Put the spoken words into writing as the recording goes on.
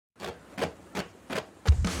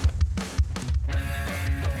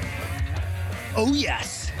Oh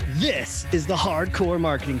yes, this is the Hardcore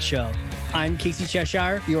Marketing Show. I'm Casey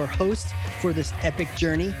Cheshire, your host for this epic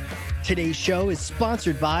journey. Today's show is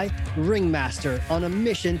sponsored by Ringmaster, on a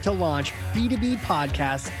mission to launch B2B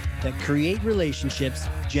podcasts that create relationships,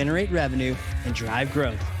 generate revenue, and drive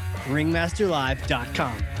growth.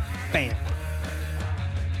 Ringmasterlive.com. Bam.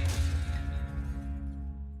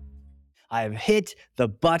 I have hit the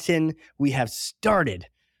button. We have started,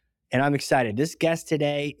 and I'm excited. This guest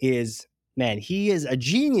today is, man, he is a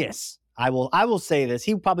genius. I will say this.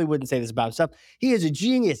 He probably wouldn't say this about himself. He is a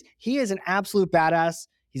genius. He is an absolute badass.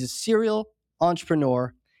 He's a serial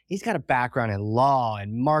entrepreneur. He's got a background in law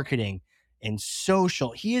and marketing and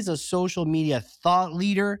social. He is a social media thought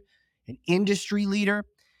leader, an industry leader,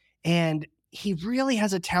 and he really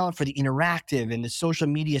has a talent for the interactive and the social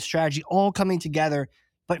media strategy all coming together,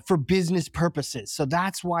 but for business purposes. So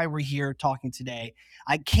that's why we're here talking today.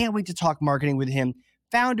 I can't wait to talk marketing with him.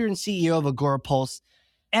 Founder and CEO of Agora Pulse,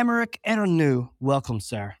 Emeric Ernoult. Welcome,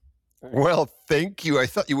 sir. Well, thank you. I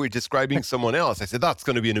thought you were describing someone else. I said, that's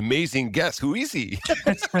going to be an amazing guest. Who is he?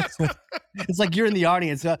 It's like you're in the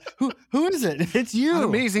audience. Who is it? It's you. An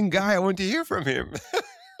amazing guy. I want to hear from him.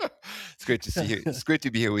 It's great to see you. It's great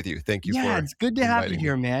to be here with you. Thank you for it's good to have you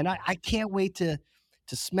here, me. man. I can't wait to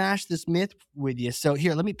smash this myth with you. So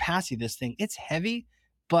here, let me pass you this thing. It's heavy,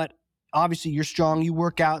 but obviously you're strong. You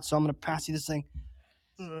work out, so I'm going to pass you this thing.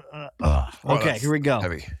 Okay, here we go.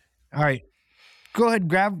 Heavy. All right. Go ahead,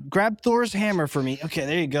 grab Thor's hammer for me. Okay,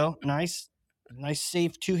 there you go. Nice,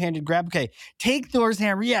 safe two-handed grab. Okay, take Thor's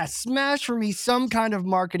hammer. Yeah, smash for me some kind of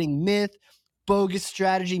marketing myth, bogus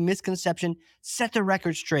strategy, misconception. Set the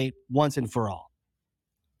record straight once and for all.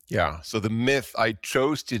 Yeah, so the myth I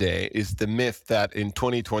chose today is the myth that in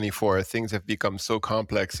 2024, things have become so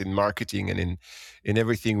complex in marketing and in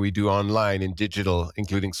everything we do online, in digital,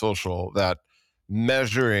 including social, that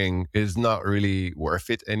measuring is not really worth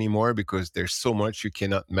it anymore because there's so much you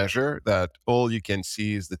cannot measure that all you can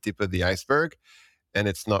see is the tip of the iceberg, and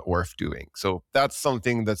it's not worth doing. So that's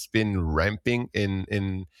something that's been ramping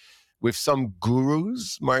in with some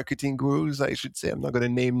gurus, marketing gurus, I should say. I'm not going to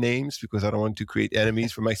name names because I don't want to create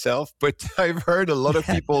enemies for myself, but I've heard a lot of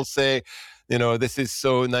people say, this is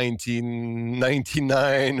so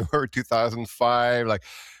 1999 or 2005, like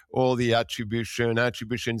all the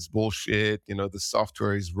attribution's bullshit, the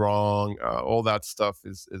software is wrong, all that stuff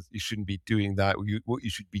is you shouldn't be doing that. What you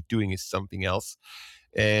should be doing is something else.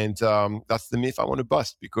 And that's the myth I want to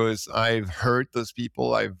bust because I've heard those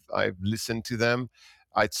people, I've listened to them.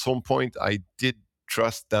 At some point, I did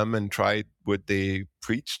trust them and tried what they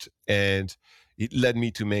preached, and it led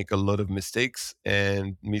me to make a lot of mistakes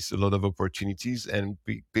and miss a lot of opportunities and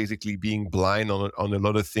basically being blind on a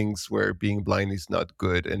lot of things where being blind is not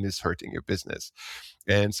good and is hurting your business.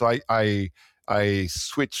 And so I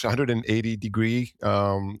switched 180 degree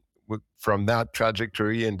from that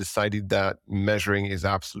trajectory and decided that measuring is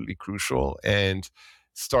absolutely crucial, and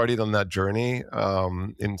started on that journey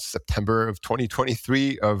in September of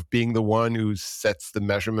 2023 of being the one who sets the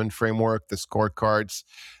measurement framework, the scorecards,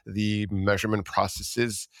 the measurement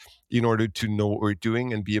processes in order to know what we're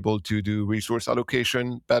doing and be able to do resource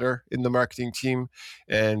allocation better in the marketing team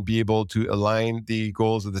and be able to align the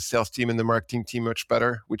goals of the sales team and the marketing team much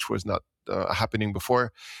better, which was not happening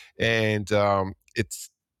before. And it's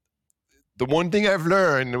the one thing I've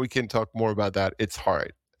learned, and we can talk more about that, it's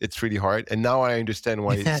hard. It's really hard. And now I understand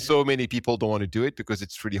why so many people don't want to do it, because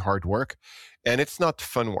it's really hard work. And it's not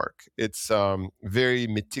fun work. It's very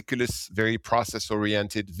meticulous, very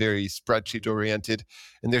process-oriented, very spreadsheet-oriented.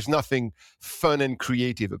 And there's nothing fun and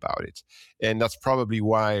creative about it. And that's probably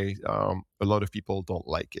why a lot of people don't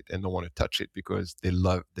like it and don't want to touch it, because they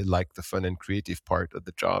like the fun and creative part of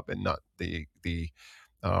the job and not the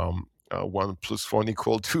 1 + 1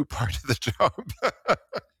 = 2 part of the job.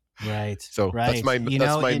 Right. So that's my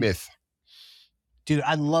myth. Dude,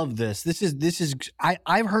 I love this.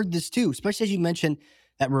 I've heard this too, especially as you mentioned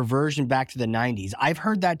that reversion back to the 90s. I've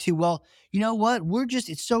heard that too. Well, you know what?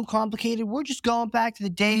 It's so complicated. We're just going back to the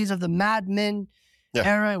days of the Mad Men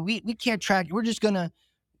era. We can't track it. We're just gonna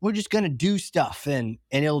do stuff and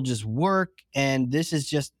it'll just work. And this is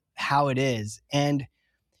just how it is. And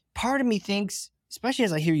part of me thinks, especially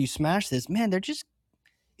as I hear you smash this, man,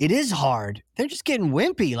 it is hard. They're just getting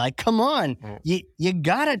wimpy. Like, come on, you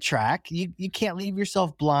gotta track. You can't leave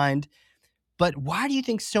yourself blind. But why do you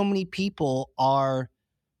think so many people are,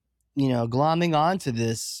 glomming onto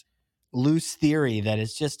this loose theory that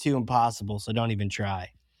it's just too impossible, so don't even try?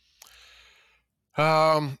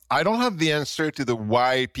 I don't have the answer to the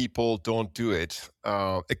why people don't do it,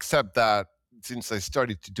 except that since I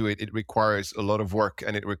started to do it, it requires a lot of work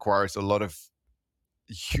and it requires a lot of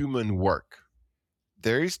human work.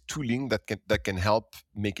 there is tooling that can help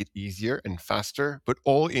make it easier and faster. But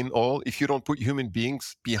all in all, if you don't put human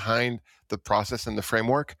beings behind the process and the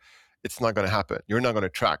framework, it's not going to happen. You're not going to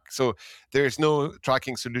track. So there's no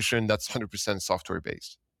tracking solution that's 100% software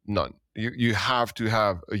based. None. You have to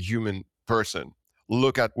have a human person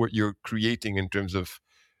look at what you're creating in terms of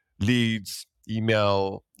leads,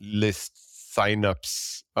 email lists,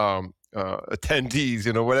 signups,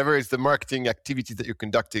 attendees, whatever is the marketing activity that you're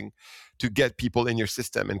conducting to get people in your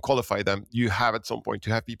system and qualify them. You have at some point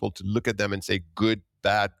to have people to look at them and say good,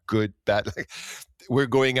 bad, good, bad. Like, we're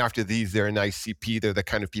going after these. They're an ICP. They're the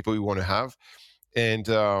kind of people we want to have, and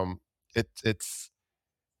it's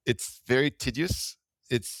very tedious.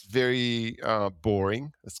 It's very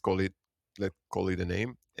boring. Let's call it a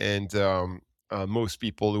name. And most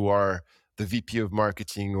people who are the VP of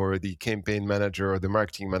marketing or the campaign manager or the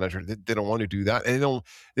marketing manager, they don't want to do that, and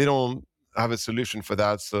they don't have a solution for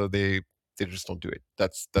that, so they just don't do it.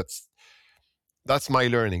 That's my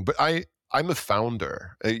learning. But I'm a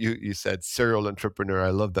founder. You said serial entrepreneur.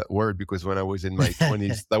 I love that word because when I was in my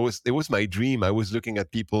 20s, it was my dream. I was looking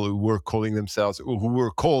at people who were calling themselves, who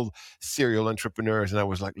were called serial entrepreneurs, and I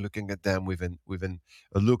was like looking at them with a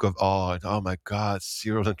look of awe. And, oh my God,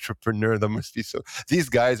 serial entrepreneur! That must be so. These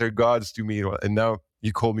guys are gods to me, and now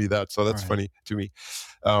you call me that. So that's Right. funny to me.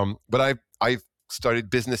 But I've started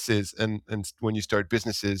businesses, and when you start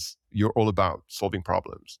businesses, you're all about solving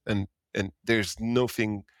problems, and there's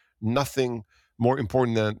nothing more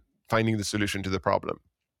important than finding the solution to the problem.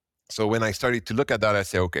 So when I started to look at that, I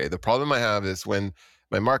say, okay, the problem I have is when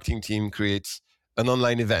my marketing team creates an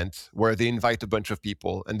online event where they invite a bunch of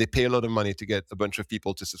people and they pay a lot of money to get a bunch of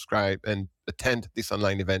people to subscribe and attend this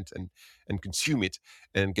online event and consume it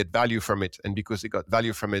and get value from it. And because they got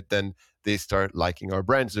value from it, then they start liking our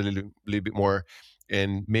brands a little bit more.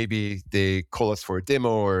 And maybe they call us for a demo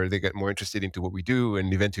or they get more interested into what we do.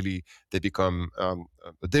 And eventually they become a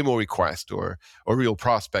demo request or a real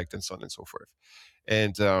prospect and so on and so forth.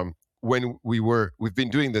 And when we've been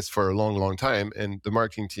doing this for a long, long time, and the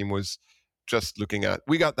marketing team was just looking at,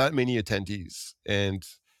 we got that many attendees, and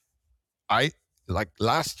I like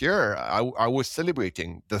last year, I was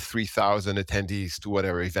celebrating the 3,000 attendees to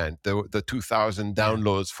whatever event, the 2,000 Yeah.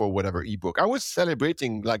 downloads for whatever ebook. I was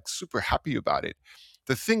celebrating, like super happy about it.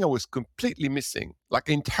 The thing I was completely missing, like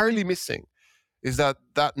entirely missing, is that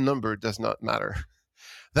number does not matter.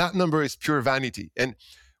 That number is pure vanity. And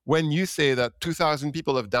when you say that 2,000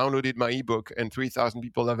 people have downloaded my ebook and 3,000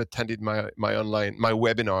 people have attended my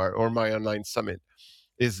webinar or my online summit,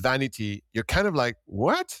 is vanity, you're kind of like,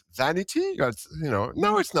 what? Vanity?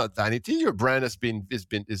 No, it's not vanity. Your brand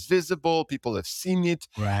is visible. People have seen it.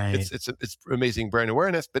 Right. It's amazing brand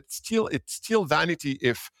awareness, but it's still vanity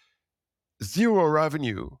if zero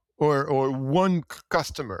revenue or one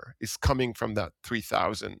customer is coming from that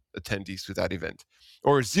 3,000 attendees to that event,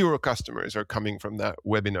 or zero customers are coming from that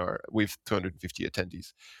webinar with 250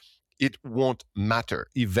 attendees. It won't matter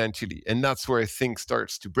eventually. And that's where things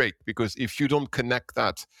starts to break, because if you don't connect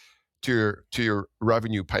that to your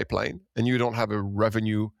revenue pipeline and you don't have a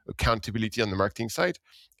revenue accountability on the marketing side,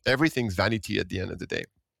 everything's vanity at the end of the day.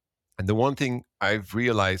 And the one thing I've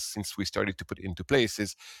realized since we started to put it into place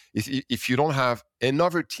is if you don't have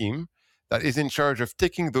another team that is in charge of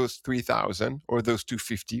taking those 3,000 or those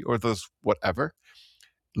 250 or those whatever,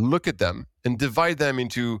 look at them and divide them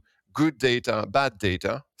into good data, bad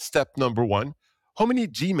data. Step number one: how many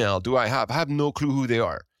Gmail do I have? I have no clue who they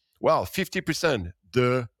are. Well, 50%.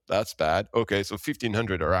 Duh, that's bad. Okay, so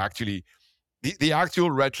 1,500 are actually the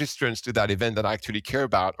actual registrants to that event that I actually care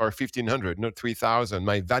about are 1,500, not 3,000.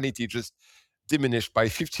 My vanity just diminished by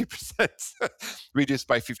 50%, reduced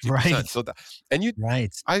by 50%. Right. So that, and you,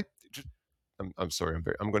 Right. I, I'm sorry,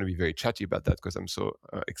 I'm going to be very chatty about that because I'm so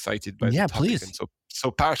excited by the Yeah, topic and please.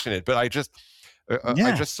 so passionate. But I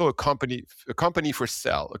Yeah. just saw a company for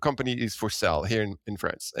sale. A company is for sale here in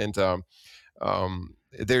France, and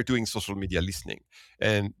they're doing social media listening,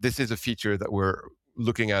 and this is a feature that we're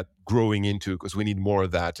looking at growing into because we need more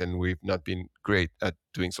of that, and we've not been great at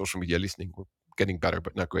doing social media listening. We're getting better,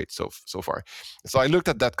 but not great so far. So I looked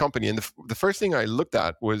at that company, and the first thing I looked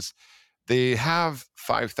at was they have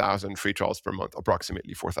 5,000 free trials per month,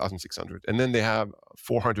 approximately 4,600. And then they have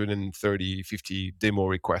 430, 50 demo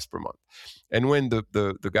requests per month. And when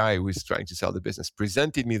the guy who is trying to sell the business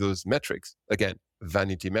presented me those metrics, again,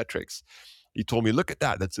 vanity metrics, he told me, look at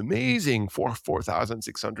that. That's amazing.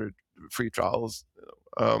 4,600 free trials,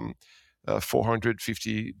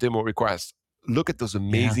 450 demo requests. look at those Yeah.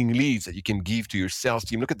 amazing leads that you can give to your sales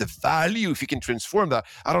team. Look at the value if you can transform that.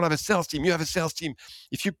 I don't have a sales team. You have a sales team.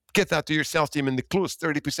 If you get that to your sales team and they close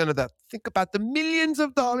 30% of that, think about the millions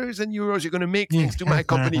of dollars and euros you're going to make thanks to my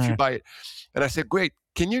company if you buy it. And I said, great.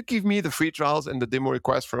 Can you give me the free trials and the demo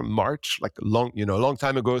request from March, like a long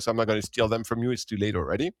time ago? So I'm not going to steal them from you. It's too late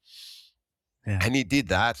already. Yeah. And he did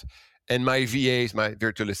that. And my VA, my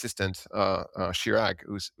virtual assistant, Chirag,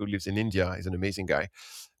 who lives in India, is an amazing guy,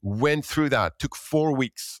 went through that, took 4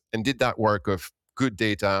 weeks and did that work of good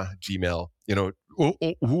data, Gmail.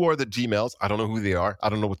 Who are the Gmails? I don't know who they are. I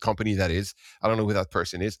don't know what company that is. I don't know who that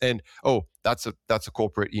person is. And that's a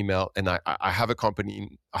corporate email. And I have a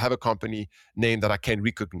company name that I can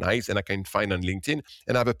recognize and I can find on LinkedIn.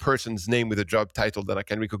 And I have a person's name with a job title that I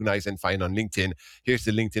can recognize and find on LinkedIn. Here's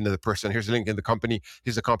the LinkedIn of the person. Here's the LinkedIn of the company.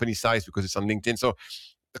 Here's the company size because it's on LinkedIn. So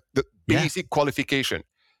the Yeah. basic qualification,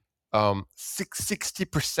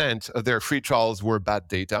 60% of their free trials were bad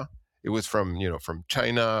data. It was from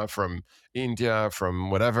China, from India, from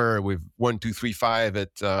whatever, with 1235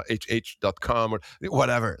 at hh.com or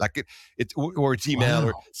whatever, like or Gmail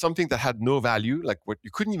or Wow. something that had no value, like what you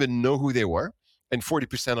couldn't even know who they were. And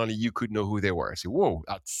 40% only you could know who they were. I said, whoa,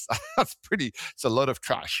 that's it's a lot of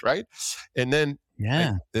trash, right? And then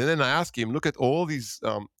Yeah. I asked him, look at all these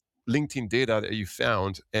LinkedIn data that you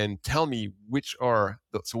found and tell me which are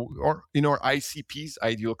or in our ICPs,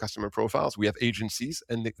 ideal customer profiles, we have agencies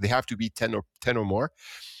and they have to be 10 or more.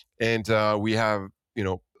 And we have,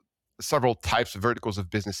 several types of verticals of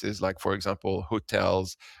businesses, like, for example,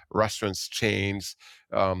 hotels, restaurants, chains,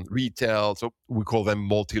 retail. So we call them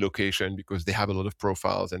multi-location because they have a lot of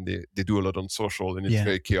profiles and they do a lot on social and it's Yeah.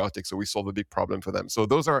 very chaotic. So we solve a big problem for them. So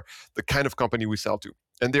those are the kind of company we sell to.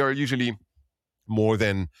 And they are usually more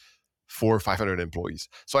than 400 or 500 employees.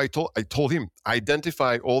 So I told him,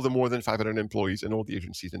 identify all the more than 500 employees and all the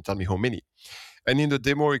agencies and tell me how many. And in the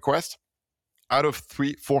demo request, out of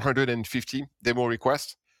 450 demo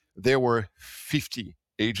requests, there were 50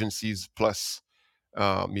 agencies plus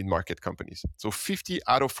mid-market companies. So 50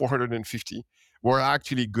 out of 450 were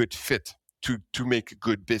actually good fit to make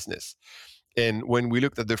good business. And when we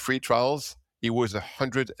looked at the free trials, it was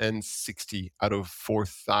 160 out of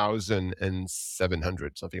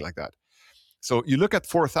 4,700, something like that. So you look at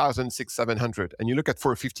 700, and you look at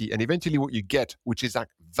 450, and eventually what you get, which is like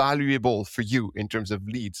valuable for you in terms of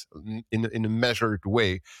leads in a measured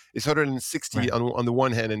way, is 160 Right. on the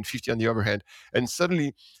one hand and 50 on the other hand. And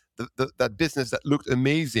suddenly that business that looked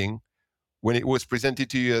amazing when it was presented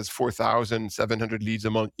to you as 4,700 leads a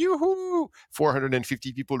month, yoo-hoo,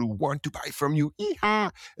 450 people who want to buy from you,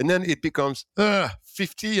 yeehaw. And then it becomes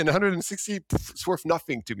 50 and 160, it's worth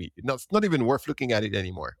nothing to me. It's not even worth looking at it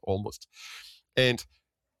anymore, almost. And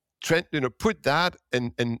Trent, put that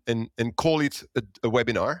and call it a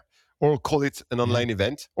webinar, or call it an Yeah. online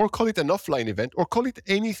event, or call it an offline event, or call it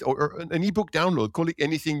or an ebook download, call it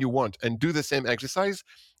anything you want, and do the same exercise.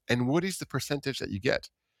 And what is the percentage that you get?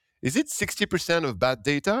 Is it 60% of bad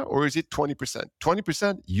data or is it 20%?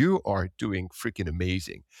 20%, you are doing freaking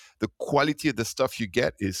amazing. The quality of the stuff you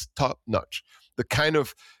get is top notch. The kind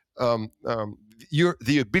of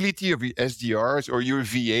the ability of your SDRs or your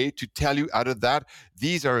VA to tell you out of that,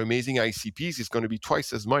 these are amazing ICPs, is going to be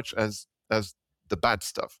twice as much as the bad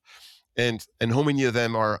stuff. And how many of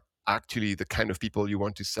them are actually the kind of people you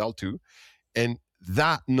want to sell to? And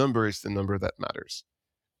that number is the number that matters.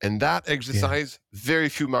 And that Yeah. exercise, very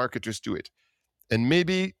few marketers do it. And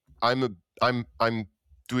maybe I'm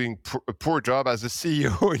doing a poor job as a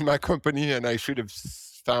CEO in my company, and I should have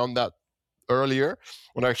found that earlier,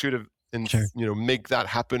 when I should have Sure. make that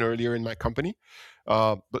happen earlier in my company.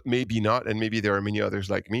 But maybe not, and maybe there are many others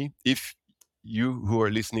like me. If you who are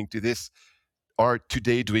listening to this are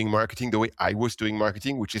today doing marketing the way I was doing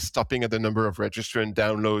marketing, which is stopping at the number of registrant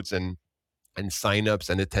downloads and signups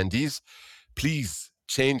and attendees, please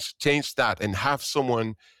change that and have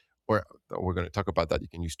someone, or we're going to talk about that. You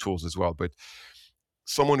can use tools as well, but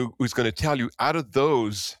someone who's going to tell you, out of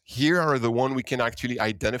those, here are the one we can actually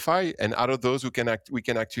identify, and out of those we can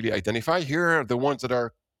actually identify, here are the ones that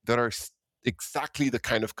are exactly the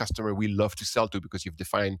kind of customer we love to sell to because you've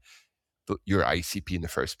defined your ICP in the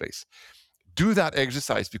first place. Do that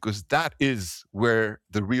exercise because that is where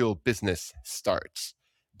the real business starts.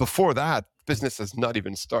 Before that, business has not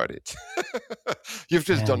even started. You've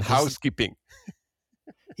just done Man, this housekeeping.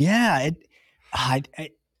 Yeah,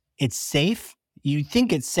 it's safe. You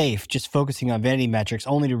think it's safe just focusing on vanity metrics,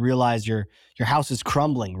 only to realize your house is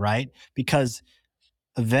crumbling, right? Because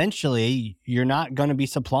eventually you're not going to be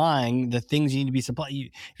supplying the things you need to be supplying.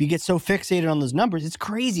 If you get so fixated on those numbers, it's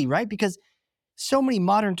crazy, right? Because so many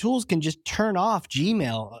modern tools can just turn off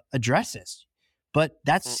Gmail addresses. But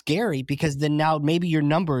that's Mm, scary because then now maybe your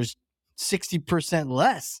number is 60%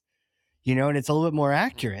 less, and it's a little bit more mm,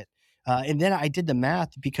 accurate. And then I did the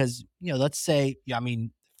math because, let's say, I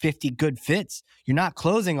mean, 50 good fits, you're not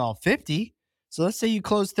closing all 50. So let's say you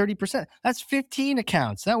close 30%. That's 15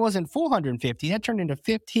 accounts. That wasn't 450. That turned into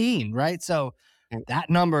 15, right? So mm. that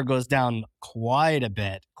number goes down quite a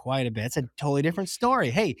bit, quite a bit. It's a totally different story.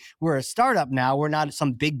 Hey, we're a startup now. We're not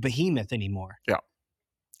some big behemoth anymore. Yeah.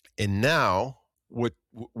 And now,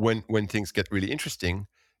 when things get really interesting,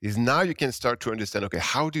 is now you can start to understand. Okay,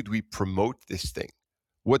 how did we promote this thing?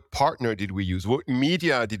 What partner did we use? What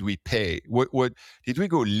media did we pay? What did we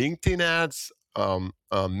go LinkedIn ads,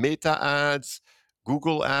 Meta ads,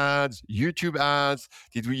 Google ads, YouTube ads?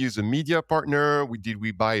 Did we use a media partner? Did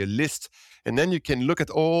we buy a list? And then you can look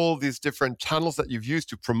at all these different channels that you've used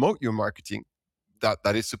to promote your marketing.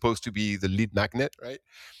 That is supposed to be the lead magnet, right?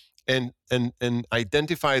 And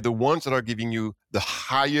identify the ones that are giving you the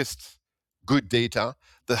highest good data,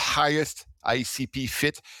 the highest ICP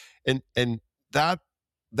fit, and that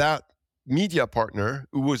that media partner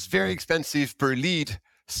who was very expensive per lead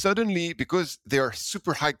suddenly, because they are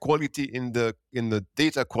super high quality in the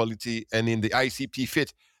data quality and in the ICP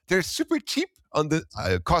fit, they're super cheap on the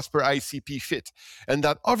cost per ICP fit. And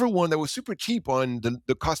that other one that was super cheap on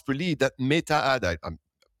the cost per lead, that Meta ad,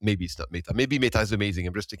 maybe it's not Meta. Maybe Meta is amazing.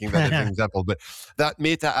 I'm just taking that as an example. But that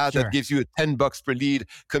Meta ad that Sure. gives you $10 per lead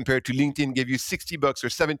compared to LinkedIn gave you $60 or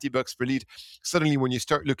 $70 per lead. Suddenly, when you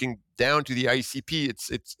start looking down to the ICP,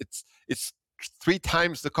 it's 3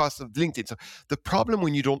 times the cost of LinkedIn. So the problem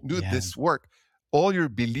when you don't do Yeah. this work, all your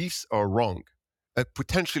beliefs are wrong.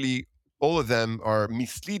 Potentially, all of them are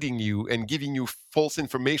misleading you and giving you false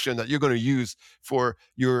information that you're going to use for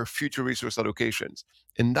your future resource allocations.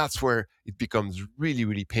 And that's where it becomes really,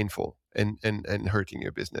 really painful and hurting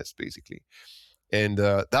your business, basically. And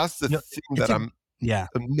that's the You know, thing it's that a I'm yeah.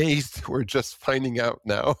 amazed we're just finding out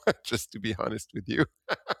now, just to be honest with you.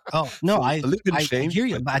 Oh, no, So a little bit I ashamed, hear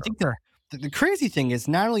you, but but I think the crazy thing is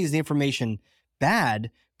not only is the information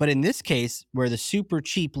bad, but in this case, where the super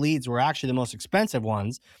cheap leads were actually the most expensive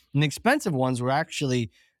ones, and the expensive ones were actually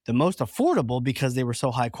the most affordable because they were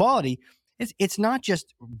so high quality, it's not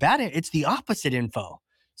just bad, it's the opposite info.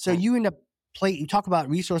 So mm, you end up you talk about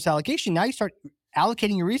resource allocation, now you start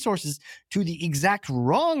allocating your resources to the exact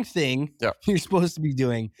wrong thing yeah, you're supposed to be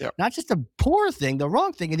doing, yeah, not just a poor thing, the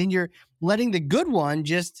wrong thing, and then you're letting the good one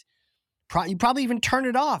just you probably even turn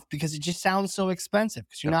it off because it just sounds so expensive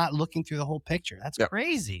because you're yeah, not looking through the whole picture. That's yeah.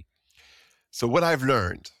 crazy. So what I've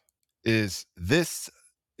learned is this: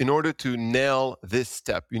 in order to nail this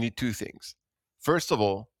step, you need two things. First of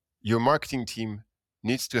all, your marketing team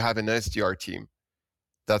needs to have an SDR team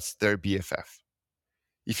that's their BFF.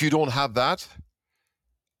 If you don't have that,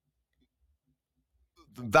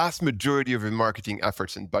 the vast majority of your marketing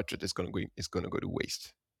efforts and budget is going to go to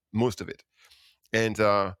waste, most of it. And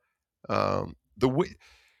the way,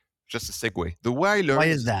 just a segue, the way I Why learned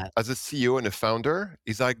is that? as a CEO and a founder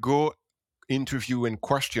is I go interview and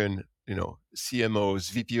question,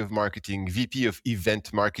 CMOs, VP of marketing, VP of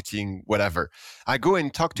event marketing, whatever. I go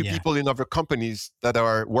and talk to Yeah. people in other companies that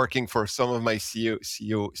are working for some of my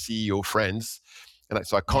CEO friends.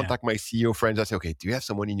 So I Yeah. contact my CEO friends. I say, okay, do you have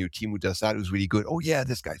someone in your team who does that, who's really good? Oh yeah,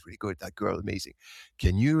 this guy's really good. That girl, amazing.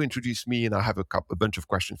 Can you introduce me? And I have a bunch of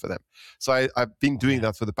questions for them. So I've been doing Yeah.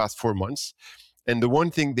 that for the past 4 months. And the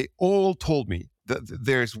one thing they all told me, that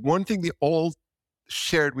there's one thing they all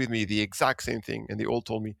shared with me, the exact same thing, and they all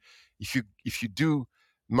told me, if you do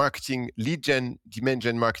marketing, lead gen, demand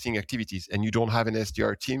gen marketing activities, and you don't have an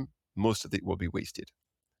SDR team, most of it will be wasted.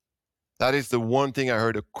 That is the one thing I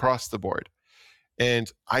heard across the board.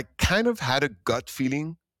 And I kind of had a gut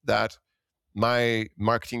feeling that my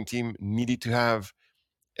marketing team needed to have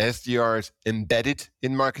SDRs embedded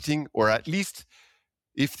in marketing, or at least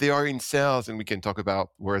if they are in sales, and we can talk about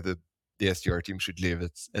where the SDR team should live,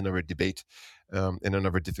 it's another debate, and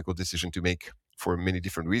another difficult decision to make for many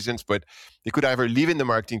different reasons. But they could either live in the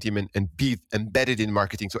marketing team and be embedded in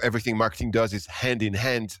marketing. So everything marketing does is hand in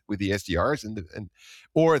hand with the SDRs,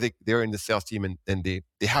 or they're in the sales team and they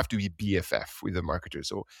have to be BFF with the marketer.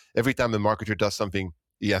 So every time the marketer does something,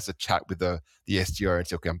 he has a chat with the SDR and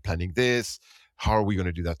say, okay, I'm planning this. How are we going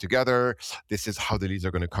to do that together? This is how the leads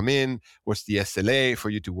are going to come in. What's the SLA for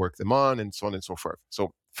you to work them on, and so on and so forth.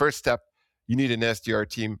 So first step, you need an SDR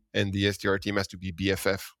team, and the SDR team has to be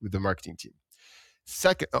BFF with the marketing team.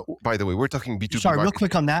 Second, by the way, we're talking B2B Sorry, real marketing,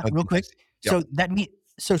 quick on that, not real quick. B2C. Yeah. So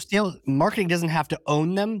so still marketing doesn't have to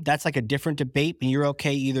own them. That's like a different debate, and you're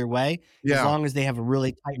okay either way as Yeah. long as they have a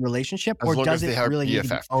really tight relationship, As or long does as they it have really need to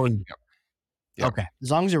be BFF. owned? Yeah. Yeah. Okay, as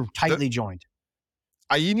long as they're The, tightly joined.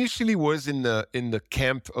 I initially was in the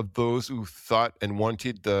camp of those who thought and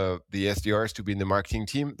wanted the SDRs to be in the marketing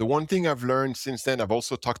team. The one thing I've learned since then, I've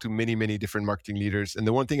also talked to many different marketing leaders, and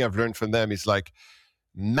the one thing I've learned from them is like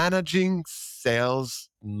managing sales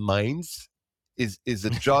minds is a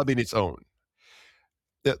job in its own.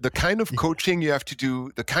 The kind of coaching you have to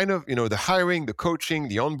do, the kind of the hiring, the coaching,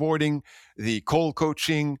 the onboarding, the cold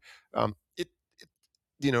coaching, it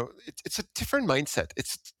it's a different mindset.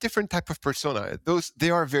 It's a different type of persona. Those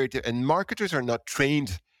they are very different, and marketers are not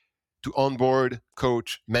trained to onboard,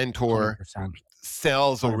 coach, mentor 100%.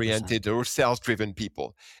 sales 100%. oriented or sales driven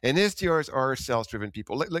people. And SDRs are sales driven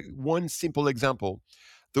people. Like one simple example,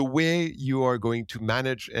 the way you are going to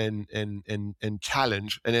manage and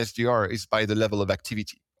challenge an SDR is by the level of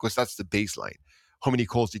activity, because that's the baseline. How many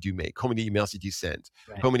calls did you make? How many emails did you send?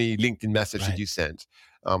 Right. How many LinkedIn messages did Right. you send?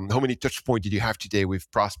 How many touch points did you have today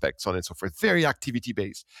with prospects, so on and so forth? Very activity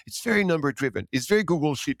based. It's very number driven. It's very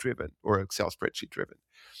Google Sheet driven or Excel spreadsheet driven.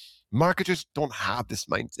 Marketers don't have this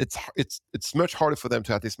mindset. It's much harder for them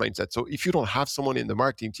to have this mindset. So if you don't have someone in the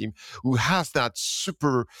marketing team who has that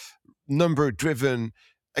super number driven,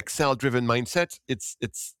 Excel driven mindset, it's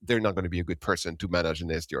they're not going to be a good person to manage an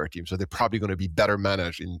SDR team. So they're probably going to be better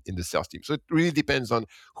managed in the sales team. So it really depends on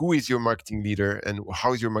who is your marketing leader and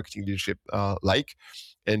how is your marketing leadership like,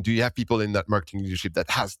 and do you have people in that marketing leadership that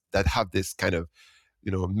have this kind of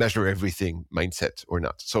measure everything mindset or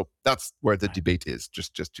not. So that's where the Right. debate is,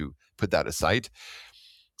 just to put that aside.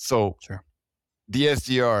 So Sure. the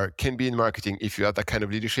SDR can be in marketing if you have that kind of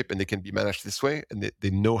leadership and they can be managed this way and they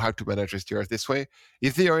know how to manage SDRs this way.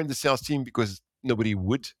 If they are in the sales team because nobody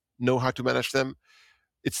would know how to manage them,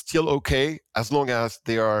 it's still okay as long as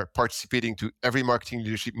they are participating to every marketing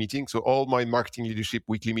leadership meeting. So all my marketing leadership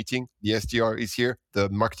weekly meeting, the SDR is here, the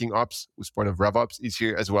marketing ops, who's part of RevOps, is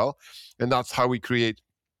here as well. And that's how we create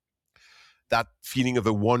that feeling of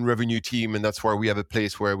a one revenue team. And that's where we have a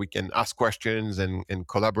place where we can ask questions and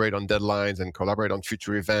collaborate on deadlines and collaborate on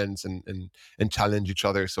future events and challenge each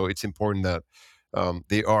other. So it's important that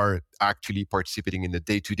they are actually participating in the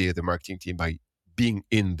day-to-day of the marketing team by being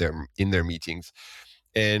in their meetings.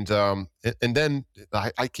 And then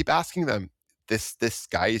I keep asking them, this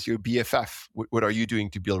guy is your BFF. What are you doing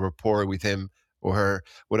to build rapport with him or her?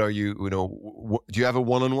 What are you, do you have a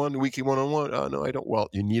one-on-one, weekly one-on-one? Oh, no, I don't. Well,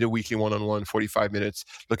 you need a weekly one-on-one, 45 minutes,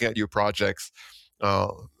 looking at your projects, uh,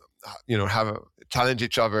 have a challenge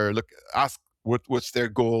each other, ask what's their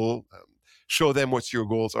goal, show them what your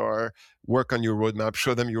goals are, work on your roadmap,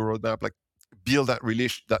 show them your roadmap, like build that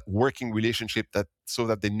working relationship, that so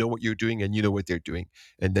that they know what you're doing and you know what they're doing,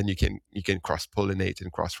 and then you can cross pollinate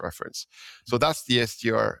and cross reference. So that's the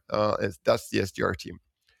SDR. That's the SDR team.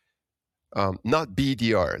 Not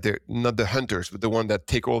BDR. They're not the hunters, but the one that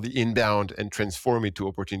take all the inbound and transform it to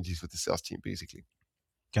opportunities with the sales team, basically.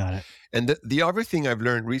 Got it. And the other thing I've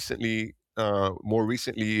learned recently, more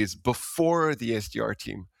recently, is before the SDR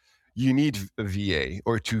team, you need a VA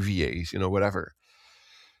or two VAs, whatever,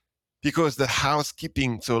 because the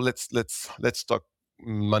housekeeping. So let's talk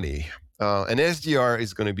money. An SDR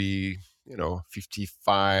is going to be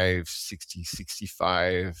 55, 60,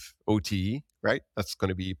 65 OTE, right? That's going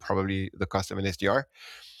to be probably the cost of an SDR.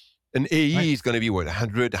 An Right. AE is going to be what,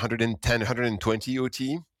 100, 110, 120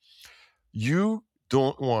 OTE. You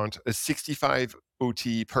don't want a 65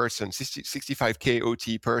 OT person, 65K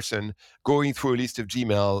OT person going through a list of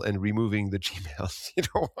Gmail and removing the Gmails. You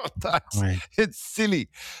don't want that. Right. It's silly.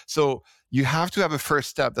 So you have to have a first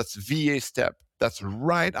step. That's VA step. That's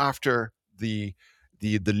right after the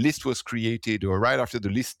list was created, or right after the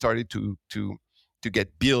list started to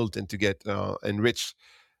get built and to get enriched.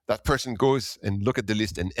 That person goes and look at the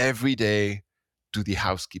list and every day do the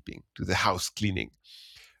housekeeping, do the house cleaning,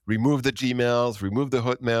 remove the Gmails, remove the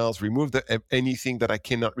Hotmails, remove anything that I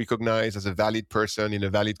cannot recognize as a valid person in a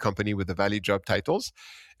valid company with the valid job titles,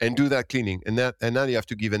 and do that cleaning. And now you have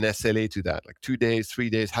to give an SLA to that, like 2 days, 3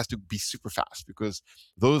 days, has to be super fast, because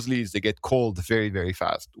those leads, they get cold very, very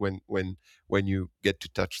fast when you get to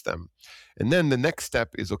touch them. And then the next step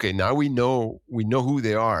is, okay, now we know who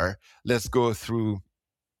they are. Let's go through,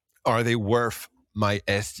 are they worth my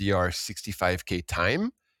SDR 65K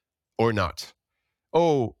time or not?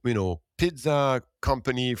 Oh, pizza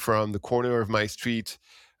company from the corner of my street,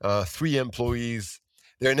 3 employees.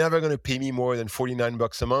 They're never going to pay me more than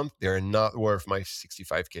 $49 a month. They're not worth my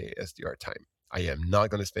 65K SDR time. I am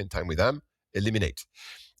not going to spend time with them. Eliminate.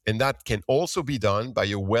 And that can also be done by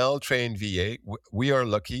a well-trained VA. We are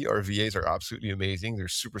lucky. Our VAs are absolutely amazing. They're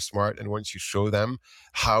super smart. And once you show them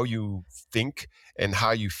how you think and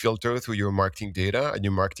how you filter through your marketing data and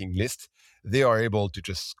your marketing list, they are able to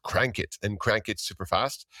just crank it and crank it super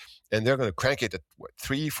fast. And they're going to crank it at what,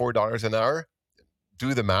 $3, $4 an hour.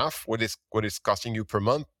 Do the math. What is costing you per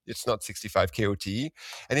month? It's not 65 KOTE,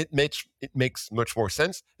 and it makes much more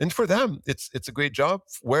sense. And for them, it's a great job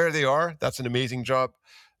where they are. That's an amazing job.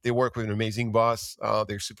 They work with an amazing boss.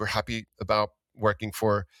 They're super happy about working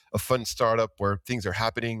for a fun startup where things are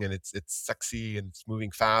happening and it's sexy and it's moving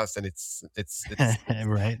fast and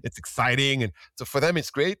Right. it's exciting. And so for them, it's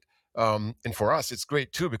great. And for us, it's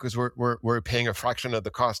great too because we're paying a fraction of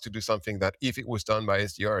the cost to do something that if it was done by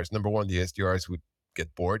SDRs, number one, the SDRs would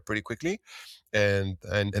get bored pretty quickly, and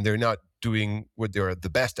they're not doing what they're the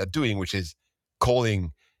best at doing, which is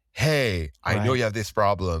calling. Hey, I know Right. you have this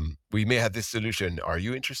problem. We may have this solution. Are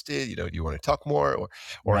you interested? Do you want to talk more?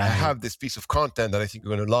 Or I Right. have this piece of content that I think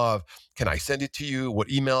you're going to love. Can I send it to you? What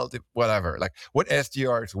email? Whatever. Like what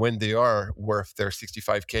SDRs, when they are worth their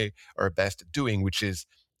 65K, are best at doing, which is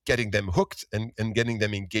getting them hooked and getting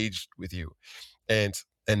them engaged with you. And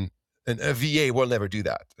and and a VA will never do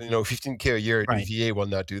that. 15K a year, a Right. VA will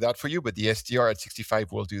not do that for you, but the SDR at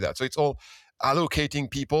 65 will do that. So it's all allocating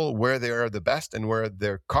people where they are the best and where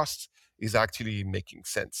their cost is actually making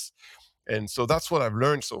sense. And so that's what I've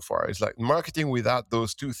learned so far. Is like marketing without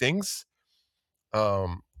those two things,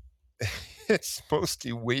 um, it's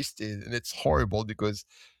mostly wasted and it's horrible because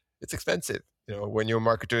it's expensive. When your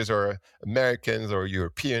marketers are Americans or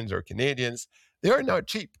Europeans or Canadians, they are not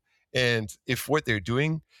cheap. And if what they're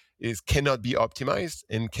doing is cannot be optimized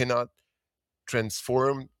and cannot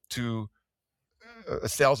transform to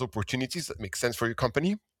sales opportunities that make sense for your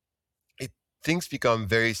company, it things become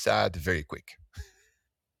very sad very quick.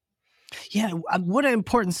 Yeah, what an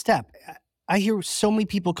important step. I hear so many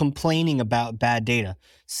people complaining about bad data,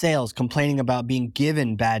 sales complaining about being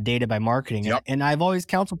given bad data by marketing. And, Yep. and I've always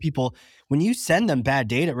counseled people when you send them bad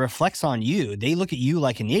data, it reflects on you. They look at you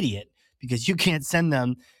like an idiot because you can't send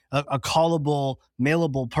them a callable,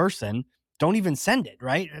 mailable person. Don't even send it,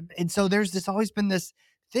 right? And so there's this always been this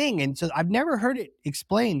thing. And so I've never heard it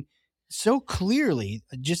explained so clearly.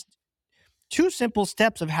 Just two simple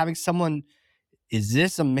steps of having someone, is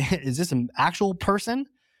this a is this an actual person,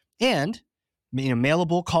 and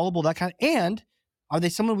mailable, callable, that kind of, and are they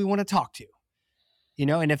someone we want to talk to?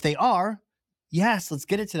 And if they are, yes, let's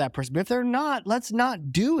get it to that person. But if they're not, let's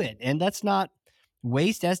not do it, and let's not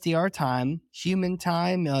waste SDR time, human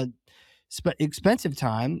time, expensive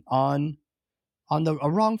time on a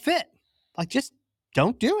wrong fit. Like, just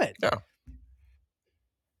don't do it. Yeah.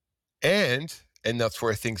 And that's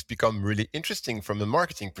where things become really interesting from a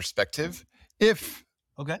marketing perspective. If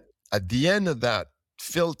Okay. at the end of that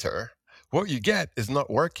filter, what you get is not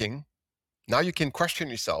working, now you can question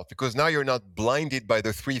yourself because now you're not blinded by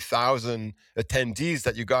the 3,000 attendees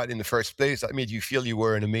that you got in the first place that made you feel you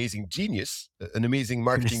were an amazing genius, an amazing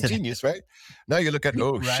marketing genius, right? Now you look at,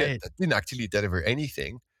 oh shit, Right. that didn't actually deliver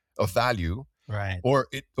anything of value Right. or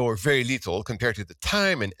very little compared to the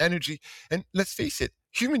time and energy. And let's face it,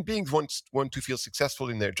 human beings want to feel successful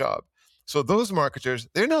in their job. So those marketers,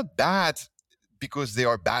 they're not bad because they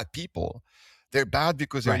are bad people. They're bad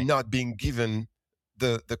because they're Right. not being given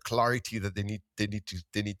the clarity that they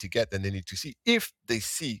need to get and they need to see. If they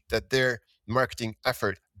see that their marketing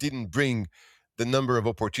effort didn't bring the number of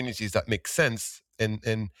opportunities that make sense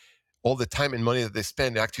and all the time and money that they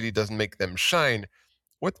spend actually doesn't make them shine,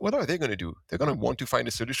 what are they going to do? They're going to want to find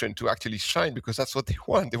a solution to actually shine because that's what they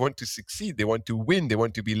want. They want to succeed. They want to win. They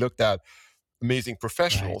want to be looked at amazing Right.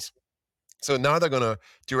 professionals. So now they're going to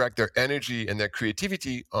direct their energy and their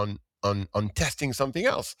creativity on testing something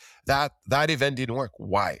else. That event didn't work.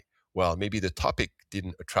 Why? Well, maybe the topic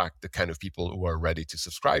didn't attract the kind of people who are ready to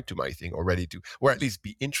subscribe to my thing or ready to, or at least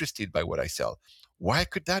be interested by what I sell. Why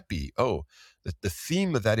could that be? Oh, the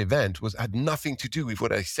theme of that event had nothing to do with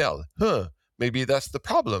what I sell. Huh. Maybe that's the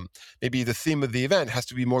problem. Maybe the theme of the event has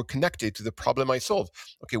to be more connected to the problem I solve.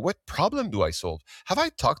 Okay, what problem do I solve? Have I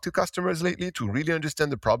talked to customers lately to really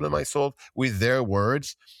understand the problem I solve with their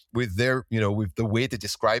words, with with the way they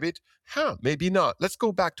describe it? Huh, maybe not. Let's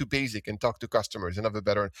go back to basic and talk to customers and have a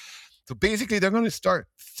better. So basically, they're going to start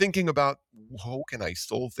thinking about how can I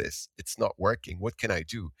solve this? It's not working. What can I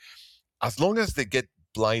do? As long as they get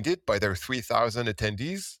blinded by their 3,000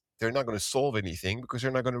 attendees, they're not going to solve anything because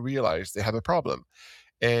they're not going to realize they have a problem.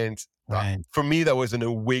 And Right. for me, that was an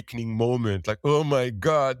awakening moment. Like, oh my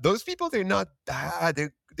God, those people, they're not bad.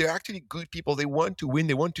 They're actually good people. They want to win.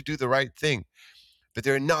 They want to do the right thing, but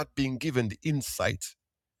they're not being given the insight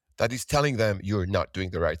that is telling them you're not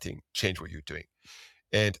doing the right thing. Change what you're doing.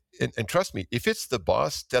 And trust me, if it's the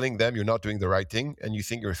boss telling them you're not doing the right thing and you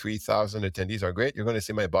think your 3,000 attendees are great, you're going to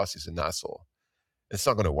say my boss is an asshole. It's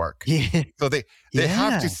not going to work. Yeah. So they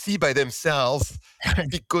have to Yeah. see by themselves,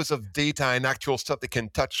 because of data and actual stuff they can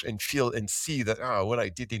touch and feel and see that, what I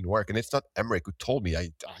did didn't work. And it's not Emeric who told me. I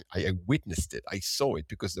witnessed it. I saw it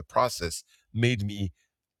because the process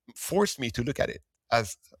forced me to look at it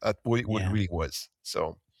as at what it Yeah. really was.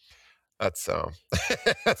 So that's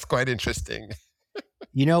that's quite interesting.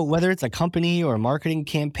 Whether it's a company or a marketing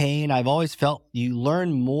campaign, I've always felt you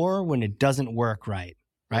learn more when it doesn't work right,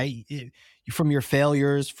 Mm, right? From your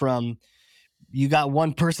failures, from you got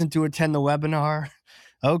one person to attend the webinar,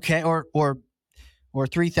 okay, or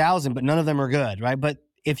 3,000, but none of them are good, right? But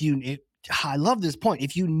I love this point.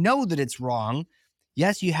 If you know that it's wrong,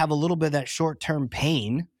 yes, you have a little bit of that short-term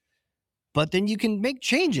pain, but then you can make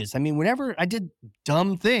changes. I mean, whenever I did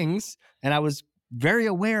dumb things and I was very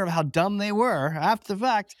aware of how dumb they were after the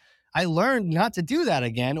fact, I learned not to do that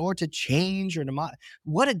again or to change or to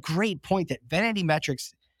what a great point that vanity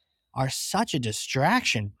metrics are such a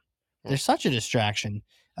distraction. mm, They're such a distraction.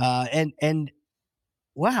 And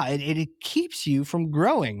wow, it keeps you from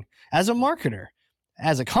growing as a mm. marketer,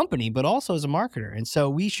 as a company, but also as a marketer. And so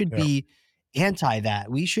we should Yeah. be anti that.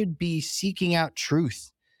 We should be seeking out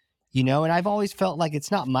truth. And I've always felt like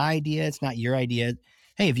it's not my idea, it's not your idea.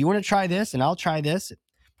 Hey, if you want to try this and I'll try this,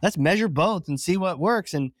 let's measure both and see what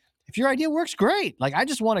works. And if your idea works, great. Like I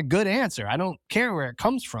just want a good answer. I don't care where it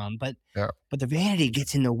comes from, but Yeah. the vanity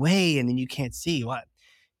gets in the way, and then you can't see what.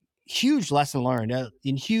 Huge lesson learned,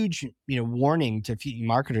 and huge warning to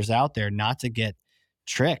marketers out there not to get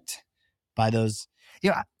tricked by those.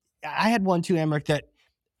 I had one too, Emeric, that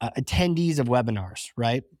attendees of webinars,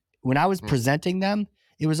 right? When I was Mm, presenting them,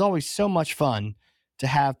 it was always so much fun to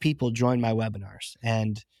have people join my webinars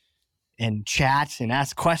and chat and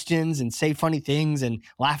ask questions and say funny things and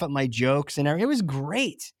laugh at my jokes, and it was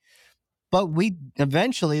great. But we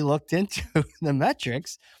eventually looked into the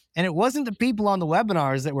metrics, and it wasn't the people on the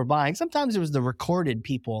webinars that were buying. Sometimes it was the recorded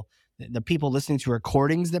people, the people listening to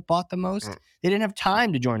recordings that bought the most. mm, They didn't have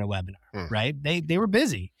time to join a webinar, mm. right? They were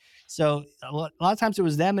busy. So a lot of times it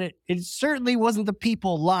was them, and it certainly wasn't the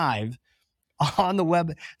people live on the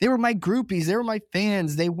web. They were my groupies. They were my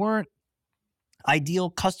fans. They weren't ideal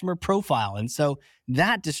customer profile. And so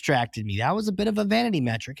that distracted me. That was a bit of a vanity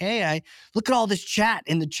metric. Hey, I look at all this chat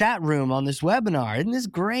in the chat room on this webinar. Isn't this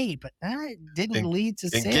great? But that didn't En- lead to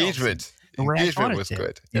sales engagement. the way I thought Engagement it was to,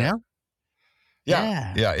 good. you Yeah. know? Yeah.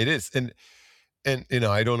 Yeah. Yeah, it is. And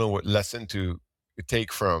I don't know what lesson to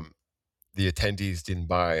take from the attendees didn't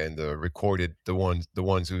buy and the recorded the ones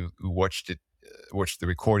who watched the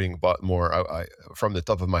recording but more. I from the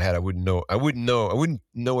top of my head, I wouldn't know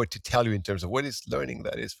what to tell you in terms of what is learning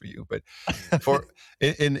that is for you. But for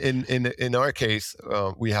in our case,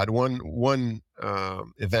 we had one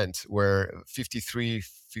event where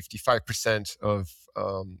 55% of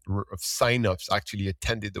signups actually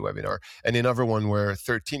attended the webinar, and another one where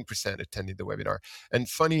 13% attended the webinar. And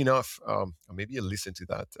funny enough, maybe I'll listen to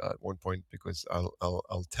that at one point because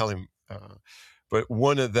I'll tell him. But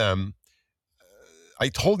one of them, I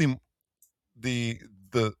told him the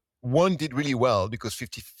one did really well because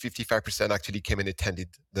 55% actually came and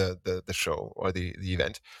attended the show or the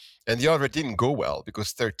event, and the other didn't go well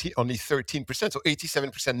because only 13%, so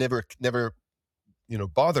 87% never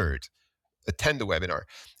bothered attend the webinar.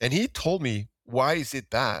 And he told me, why is it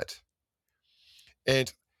bad?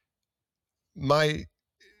 And my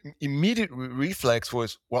immediate reflex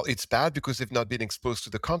was, well, it's bad because they've not been exposed to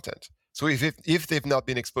the content. So if they've not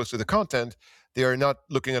been exposed to the content, they are not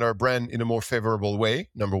looking at our brand in a more favorable way,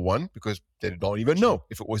 number one, because they don't even Sure. know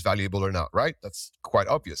if it was valuable or not, right? That's quite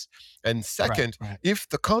obvious. And Right. second, Right. if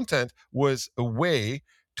the content was a way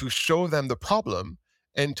to show them the problem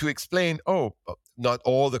and to explain, not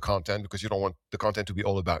all the content, because you don't want the content to be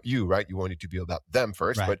all about you, right? You want it to be about them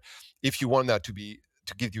first. Right. But if you want that to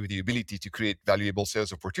give you the ability to create valuable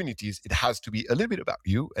sales opportunities, it has to be a little bit about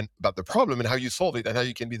you and about the problem and how you solve it and how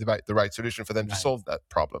you can be the right solution for them to Right. solve that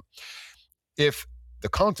problem. If the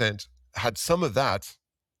content had some of that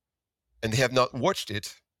and they have not watched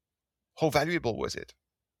it, how valuable was it?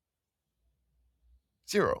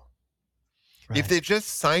 Zero. If Right. they just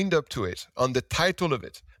signed up to it on the title of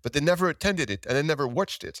it, but they never attended it and they never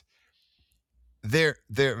watched it,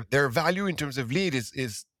 their value in terms of lead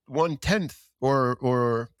is 1/10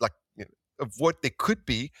 or like of what they could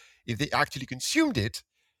be if they actually consumed it.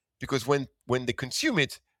 Because when they consume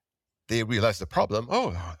it, they realize the problem.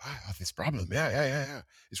 Oh, I have this problem. Yeah.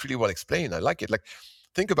 It's really well explained. I like it. Like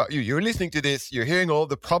think about you. You're listening to this, you're hearing all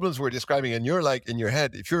the problems we're describing, and you're like in your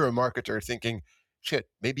head, if you're a marketer thinking, shit,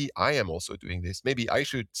 maybe I am also doing this. Maybe I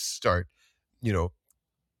should start, you know,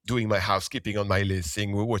 doing my housekeeping on my list,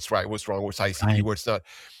 seeing what's right, what's wrong, what's ICP, Right. what's not.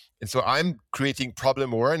 And so I'm creating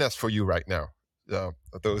problem awareness for you right now,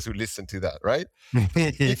 those who listen to that, right?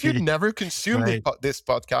 If you've never consumed Right. this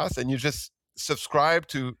podcast and you just subscribe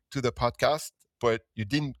to the podcast, but you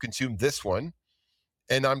didn't consume this one,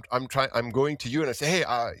 and I'm going to you and I say, hey,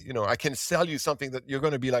 I can sell you something that you're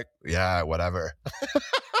going to be like, yeah, whatever.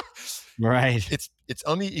 Right. It's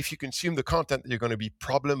only if you consume the content that you're going to be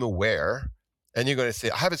problem aware, and you're going to say,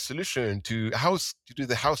 I have a solution to do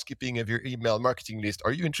the housekeeping of your email marketing list.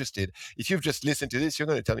 Are you interested? If you've just listened to this, you're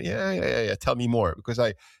going to tell me, yeah, tell me more, because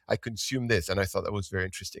I consumed this and I thought that was very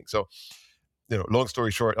interesting. So, long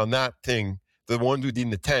story short, on that thing, the one who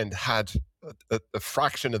didn't attend had a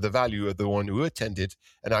fraction of the value of the one who attended,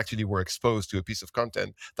 and actually were exposed to a piece of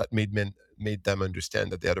content that made them understand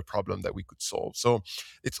that they had a problem that we could solve. So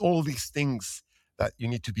it's all these things that you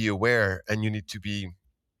need to be aware, and you need to be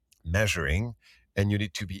measuring, and you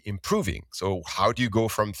need to be improving. So how do you go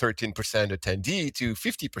from 13% attendee to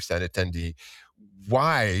 50% attendee?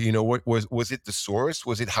 Why? What was it, the source?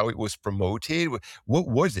 Was it how it was promoted? What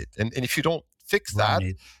was it? And if you don't fix that,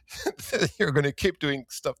 Right. you're going to keep doing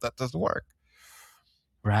stuff that doesn't work.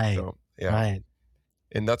 Right. So yeah, Right.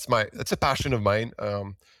 and that's a passion of mine.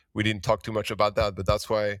 We didn't talk too much about that, but that's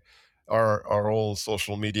why our whole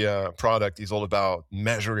social media product is all about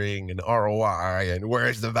measuring and ROI and where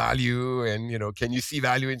is the value, and can you see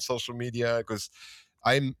value in social media? Because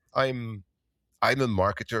I'm I'm I'm a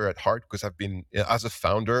marketer at heart, because I've been, as a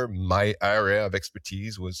founder, my area of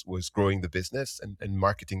expertise was growing the business and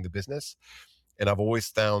marketing the business, and I've always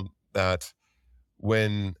found that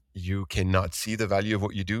when you cannot see the value of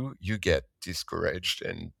what you do, you get discouraged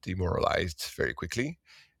and demoralized very quickly.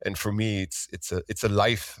 And for me, it's a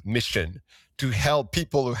life mission to help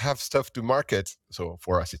people who have stuff to market. So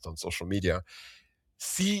for us, it's on social media.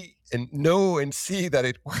 See and know and see that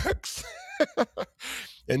it works,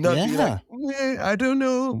 and not be like, Yeah. I don't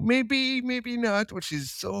know, maybe not, which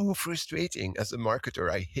is so frustrating. As a marketer,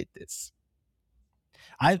 I hate this.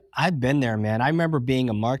 I've been there, man. I remember being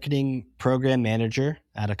a marketing program manager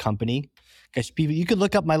at a company. Because people, you could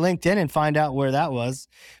look up my LinkedIn and find out where that was.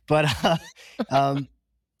 But um,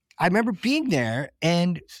 I remember being there,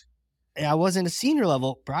 and I wasn't a senior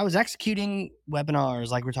level, but I was executing webinars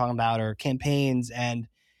like we're talking about, or campaigns, and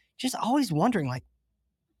just always wondering, like,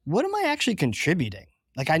 what am I actually contributing?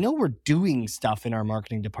 Like, I know we're doing stuff in our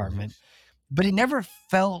marketing Mhm. department, but it never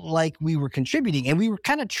felt like we were contributing. And we were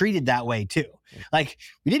kind of treated that way too. Like,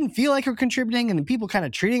 we didn't feel like we're contributing, and then people kind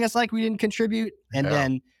of treating us like we didn't contribute. And Yeah.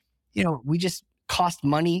 then, we just cost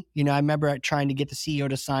money. I remember trying to get the CEO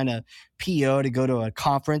to sign a PO to go to a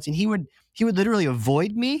conference, and he would literally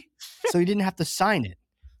avoid me so he didn't have to sign it.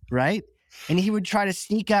 Right. And he would try to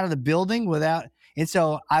sneak out of the building without, and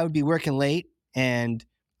so I would be working late, and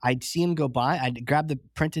I'd see him go by. I'd grab the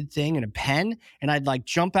printed thing and a pen, and I'd like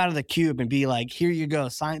jump out of the cube and be like, "Here you go,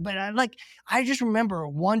 sign." But I just remember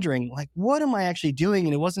wondering, like, what am I actually doing?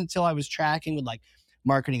 And it wasn't until I was tracking with like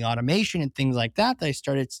marketing automation and things like that I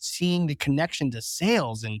started seeing the connection to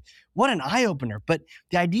sales, and what an eye opener. But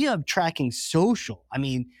the idea of tracking social, I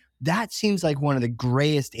mean, that seems like one of the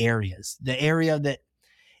grayest areas. The area that,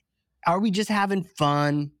 are we just having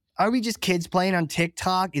fun? Are we just kids playing on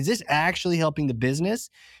TikTok? Is this actually helping the business?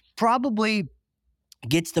 Probably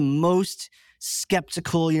gets the most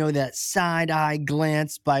skeptical, that side eye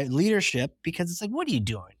glance by leadership, because it's like, what are you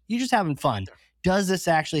doing? You're just having fun. Does this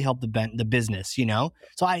actually help the business?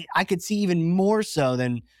 So I could see even more so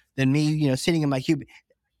than me, sitting in my cube.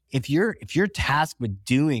 If you're tasked with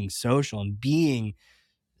doing social and being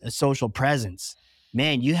a social presence,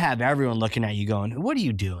 man, you have everyone looking at you going, what are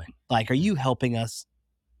you doing? Like, are you helping us?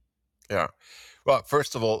 Yeah. Well,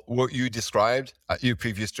 first of all, what you described at your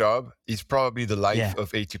previous job is probably the life Yeah.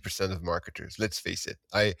 of 80% of marketers. Let's face it.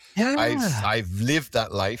 I've Yeah. I've lived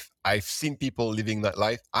that life. I've seen people living that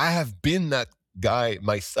life. I have been that guy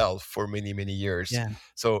myself for many, many years. Yeah.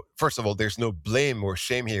 So first of all, there's no blame or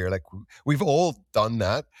shame here. Like, we've all done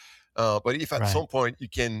that. But if at Right. some point you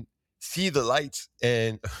can see the light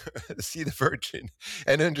and see the virgin,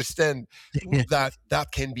 and understand that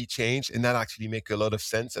that can be changed, and that actually make a lot of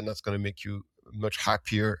sense, and that's going to make you much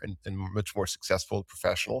happier and much more successful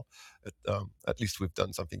professional. At least we've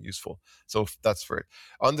done something useful. So that's for it.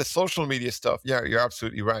 On the social media stuff, yeah, you're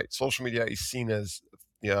absolutely right. Social media is seen as,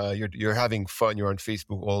 yeah, you're having fun. You're on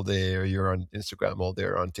Facebook all day, or you're on Instagram all day,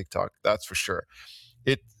 or on TikTok. That's for sure.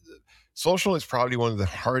 It Social is probably one of the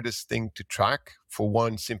hardest thing to track for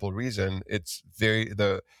one simple reason. It's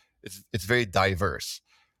very diverse.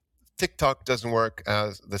 TikTok doesn't work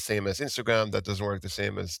as the same as Instagram. That doesn't work the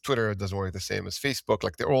same as Twitter. It doesn't work the same as Facebook.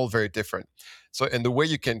 Like they're all very different. So, and the way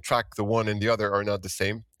you can track the one and the other are not the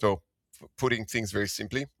same. So, putting things very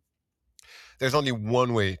simply, there's only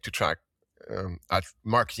one way to track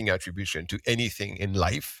marketing attribution to anything in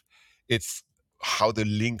life. It's how the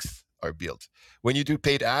links are built. When you do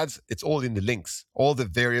paid ads, it's all in the links, all the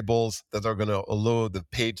variables that are going to allow the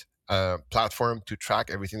paid platform to track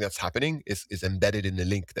everything that's happening is embedded in the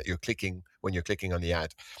link that you're clicking when you're clicking on the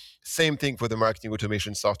ad. Same thing for the marketing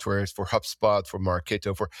automation softwares, for HubSpot, for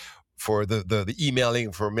Marketo, for the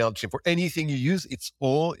emailing, for MailChimp, for anything you use, it's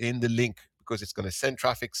all in the link because it's going to send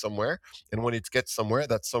traffic somewhere. And when it gets somewhere,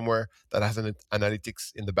 that's somewhere that has an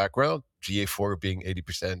analytics in the background, GA4 being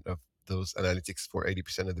 80% of those analytics for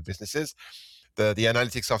 80% of the businesses. The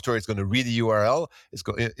analytics software is going to read the URL, is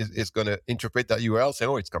going to interpret that URL, say,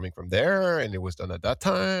 oh, it's coming from there, and it was done at that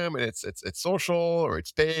time, and it's social, or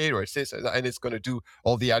it's paid, or it's this, and it's going to do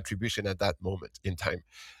all the attribution at that moment in time.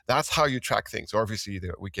 That's how you track things. Obviously,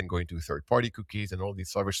 we can go into third-party cookies and all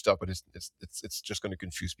these other stuff, but it's just going to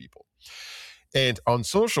confuse people. And on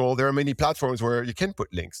social, there are many platforms where you can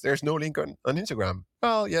put links. There's no link on Instagram.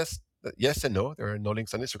 Well, yes and no. There are no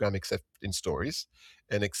links on Instagram except in stories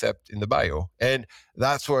and except in the bio. And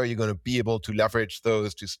that's where you're going to be able to leverage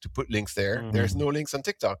those to put links there. There's Mm. no links on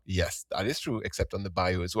TikTok. Yes, that is true, except on the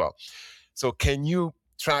bio as well. So can you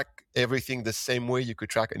track everything the same way you could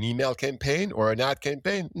track an email campaign or an ad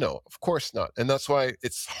campaign? No, of course not. And that's why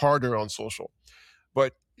it's harder on social.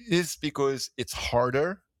 But is because it's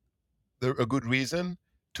harder a good reason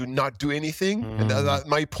to not do anything? And Mm.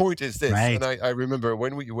 my point is this. And Right. I remember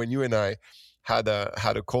when you and I had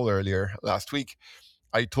a call earlier last week,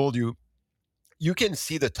 I told you you can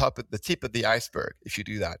see the tip of the iceberg if you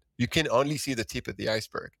do that. You can only see the tip of the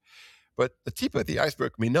iceberg. But the tip of the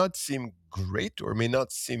iceberg may not seem great or may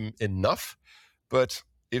not seem enough, but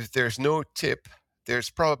if there's no tip,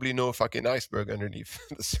 there's probably no fucking iceberg underneath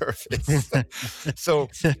the surface. So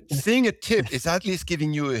seeing a tip is at least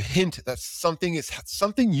giving you a hint that something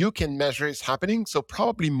you can measure is happening. So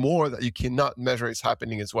probably more that you cannot measure is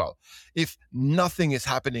happening as well. If nothing is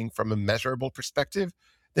happening from a measurable perspective,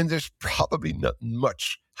 then there's probably not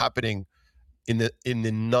much happening in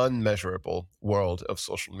the non-measurable world of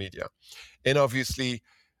social media. And obviously,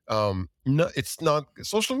 no, it's not.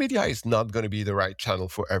 Social media is not going to be the right channel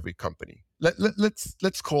for every company.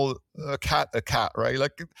 Let's call a cat, right?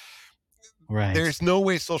 Like Right. there's no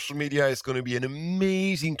way social media is going to be an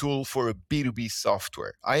amazing tool for a B2B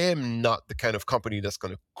software. I am not the kind of company that's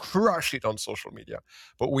going to crush it on social media,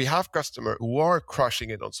 but we have customers who are crushing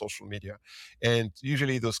it on social media. And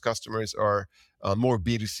usually those customers are more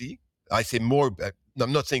B2C. I say more,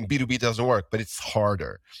 I'm not saying B2B doesn't work, but it's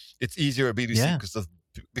harder. It's easier B2C Yeah.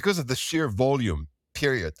 because of the sheer volume,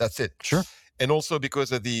 period. That's it. Sure. And also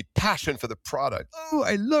because of the passion for the product. Oh,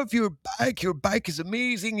 I love your bike. Your bike is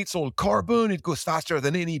amazing. It's all carbon. It goes faster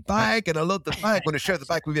than any bike. And I love the bike. I want to share the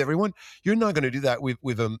bike with everyone. You're not going to do that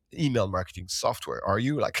with an email marketing software, are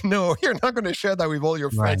you? Like, no, you're not going to share that with all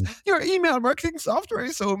your friends. Right. Your email marketing software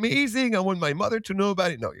is so amazing. I want my mother to know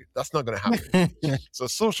about it. No, that's not going to happen. So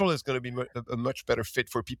social is going to be a much better fit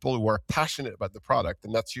for people who are passionate about the product.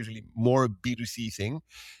 And that's usually more a B2C thing.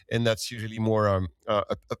 And that's usually more a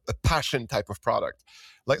passion type of product.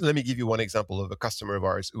 Like, let me give you one example of a customer of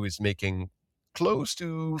ours who is making close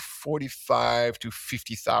to $45,000 to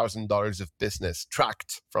 $50,000 of business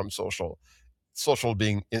tracked from social. Social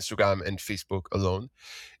being Instagram and Facebook alone,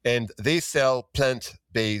 and they sell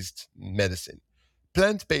plant-based medicine.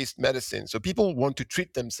 Plant-based medicine. So people want to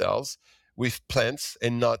treat themselves with plants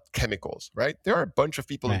and not chemicals, right? There are a bunch of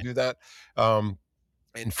people who Right. do that.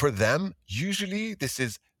 And for them, usually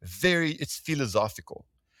it's philosophical.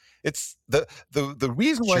 It's the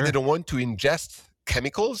reason why they Sure. don't want to ingest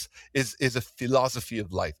chemicals is a philosophy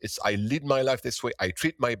of life. It's I lead my life this way, I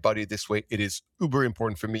treat my body this way. It is uber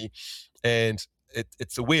important for me, and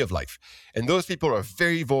it's a way of life. And those people are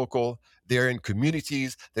very vocal. They're in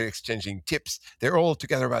communities. They're exchanging tips. They're all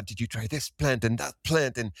together about, did you try this plant and that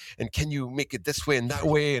plant, and can you make it this way and that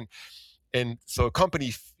way? And so a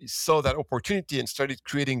company saw that opportunity and started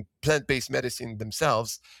creating plant-based medicine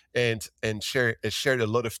themselves, and shared a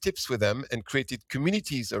lot of tips with them and created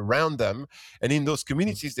communities around them. And in those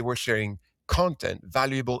communities, they were sharing content,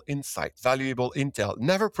 valuable insight, valuable intel,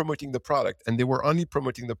 never promoting the product. And they were only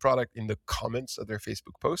promoting the product in the comments of their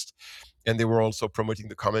Facebook post. And they were also promoting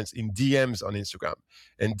the comments in DMs on Instagram.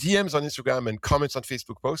 And DMs on Instagram and comments on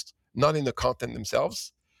Facebook posts, not in the content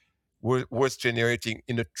themselves, was generating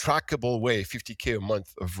in a trackable way 50K a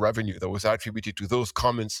month of revenue that was attributed to those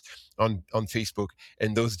comments on Facebook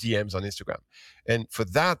and those DMs on Instagram. And for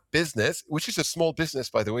that business, which is a small business,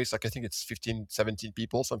 by the way, it's like, I think it's 15, 17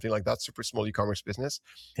 people, something like that, super small e-commerce business.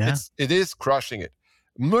 Yeah. It is crushing it.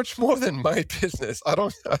 Much more than my business. I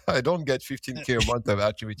don't get 15K a month of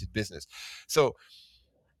attributed business. So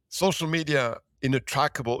social media in a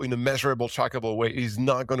trackable, in a measurable, trackable way is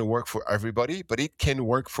not going to work for everybody, but it can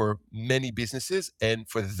work for many businesses. And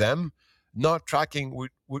for them, not tracking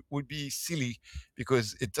would be silly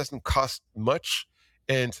because it doesn't cost much,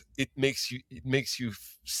 and it makes you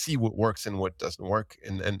see what works and what doesn't work.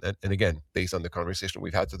 And again, based on the conversation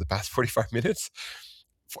we've had for the past 45 minutes,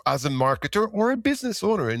 as a marketer or a business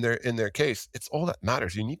owner in their case, it's all that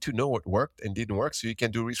matters. You need to know what worked and didn't work so you can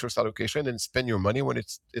do resource allocation and spend your money when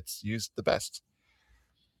it's used the best.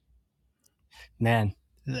 Man,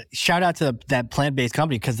 shout out to that plant-based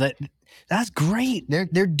company, because that's great. They're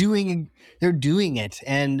doing it,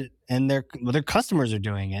 and their customers are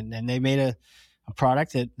doing it, and they made a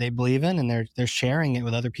product that they believe in, and they're sharing it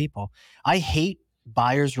with other people. I hate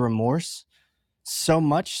buyer's remorse so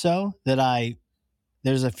much so that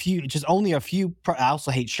there's a few, just only a few. I also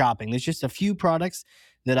hate shopping. There's just a few products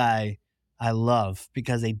that I love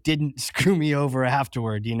because they didn't screw me over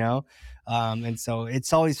afterward, and so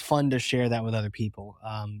it's always fun to share that with other people.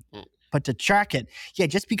 Mm, But to track it, yeah,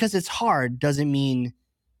 just because it's hard doesn't mean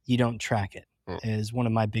you don't track it. mm, Is one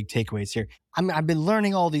of my big takeaways here. I've been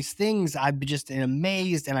learning all these things. I've been just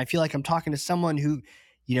amazed, and I feel like I'm talking to someone who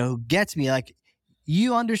gets me. Like,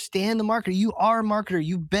 you understand the market. You are a marketer.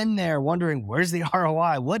 You've been there wondering, where's the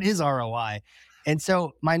ROI? What is ROI? And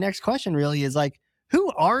so my next question really is, like,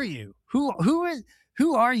 who are you?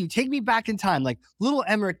 Who are you? Take me back in time, like little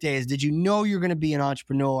Emeric days. Did you know you're going to be an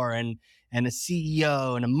entrepreneur and a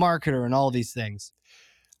CEO and a marketer and all these things?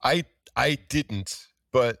 I I didn't,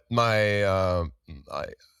 but my I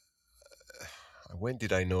when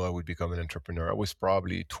did I know I would become an entrepreneur? I was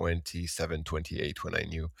probably 27, 28 when I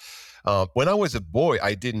knew. When I was a boy,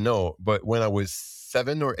 I didn't know, but when I was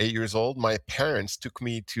 7 or 8 years old, my parents took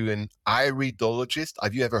me to an iridologist.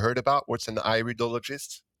 Have you ever heard about what's an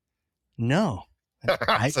iridologist? No.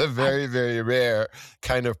 It's a very, very rare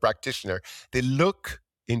kind of practitioner. They look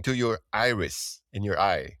into your iris in your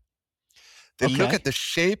eye. They look at Okay. the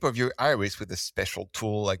shape of your iris with a special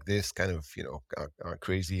tool like this, kind of,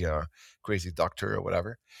 crazy doctor or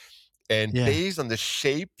whatever. And Yeah. based on the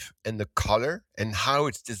shape and the color and how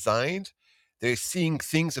it's designed, they're seeing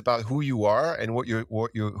things about who you are and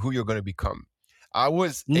who you're going to become. I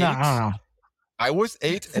was eight. No. I was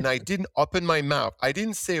 8 and I didn't open my mouth. I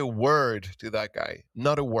didn't say a word to that guy,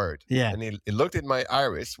 not a word. Yeah. And he looked at my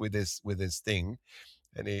iris with his thing,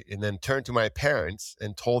 and then turned to my parents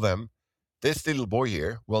and told them, "This little boy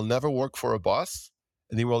here will never work for a boss,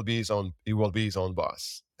 and he will be his own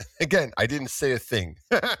boss." Again, I didn't say a thing.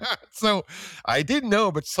 So I didn't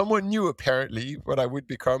know, but someone knew apparently what I would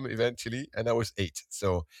become eventually, and I was 8.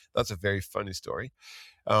 So that's a very funny story.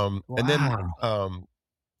 And then Wow.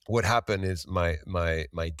 what happened is my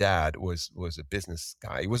dad was a business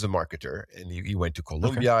guy. He was a marketer, and he went to Okay.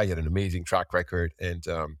 Colombia. He had an amazing track record, and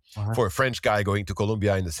Uh-huh. for a French guy, going to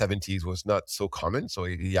Colombia in the 70s was not so common. So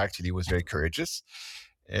he actually was very courageous.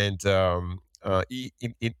 And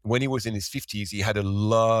when he was in his 50s, he had a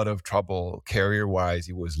lot of trouble career wise.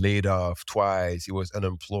 He was laid off twice. He was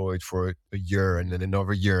unemployed for a year and then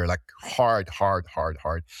another year, like hard, hard, hard,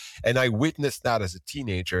 hard. And I witnessed that as a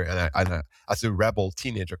teenager, as a rebel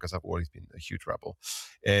teenager, because I've always been a huge rebel.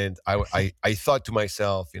 And I thought to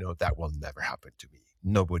myself, that will never happen to me.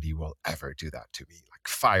 Nobody will ever do that to me. Like,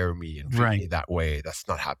 fire me and treat Right. me that way. That's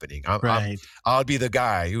not happening. Right. I'll be the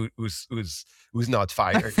guy who's not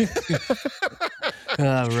fired.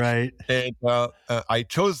 Right. And I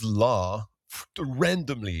chose law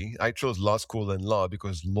randomly. I chose law school and law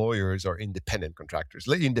because lawyers are independent contractors.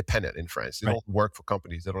 Like, independent in France, they Right. don't work for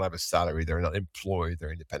companies. They don't have a salary. They're not employed.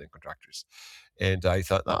 They're independent contractors. And I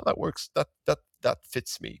thought, oh, that works. That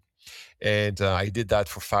fits me. And I did that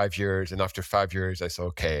for 5 years. And after 5 years, I said,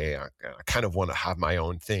 okay, I kind of want to have my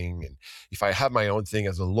own thing. And if I have my own thing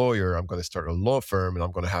as a lawyer, I'm going to start a law firm, and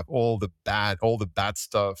I'm going to have all the bad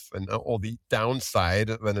stuff and all the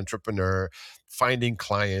downside of an entrepreneur, finding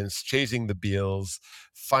clients, chasing the bills,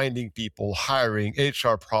 finding people, hiring,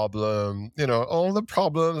 HR problem, all the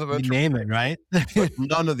problems of You name it, entrepreneur, right? but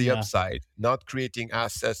none of the Yeah. upside, not creating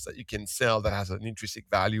assets that you can sell that has an intrinsic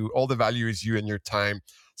value. All the value is you and your time.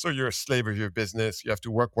 So you're a slave of your business. You have to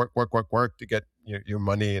work, work, work, work, work to get your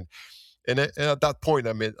money. And at that point,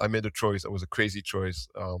 I made a choice. That was a crazy choice.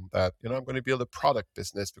 That I'm going to build a product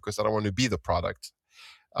business because I don't want to be the product.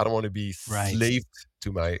 I don't want to be Right. slaved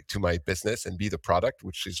to my business and be the product,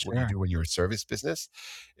 which is what you Sure. do when you're a service business.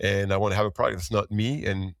 And I want to have a product that's not me,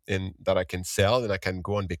 and that I can sell, and I can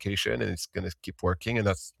go on vacation, and it's going to keep working. And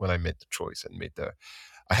that's when I made the choice and made the.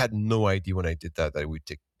 I had no idea when I did that it would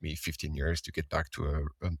take me 15 years to get back to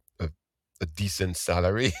a decent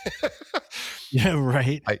salary. Yeah,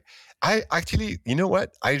 right. I I actually, you know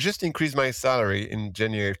what? I just increased my salary in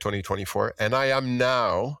January of 2024, and I am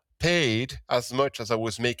now paid as much as I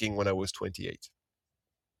was making when I was 28,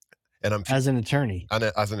 and I'm As an attorney.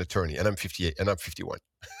 as an attorney, and I'm 58, and I'm 51.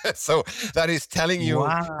 So that is telling you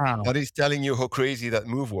Wow. how crazy that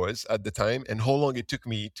move was at the time, and how long it took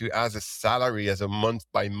me to, as a salary, as a month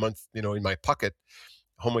by month, in my pocket,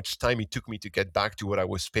 how much time it took me to get back to what I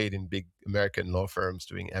was paid in big American law firms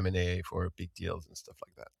doing M&A for big deals and stuff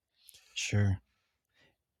like that. Sure.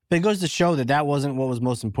 But it goes to show that that wasn't what was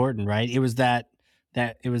most important, right? It was that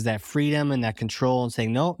freedom and that control and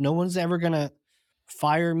saying, "No, no one's ever gonna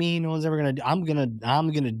fire me. No one's ever gonna I'm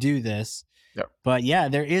gonna do this." Yeah, But yeah,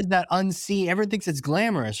 there is that unseen everyone thinks it's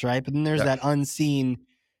glamorous, right? But then there's yeah, that unseen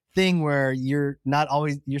thing where you're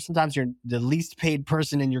the least paid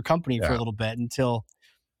person in your company for a yeah. little bit until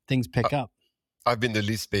things pick up. I've been the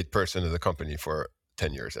least paid person in the company for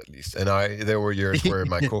 10 years at least. And there were years where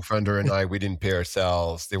my co-founder and I, we didn't pay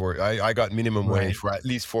ourselves. I got minimum wage Right. for at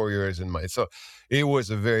least 4 years so it was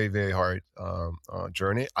a very, very hard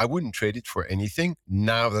journey. I wouldn't trade it for anything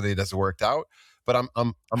now that it has worked out. But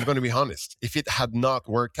I'm going to be honest. If it had not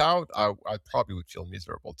worked out, I probably would feel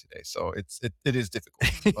miserable today. So it is difficult.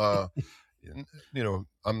 I don't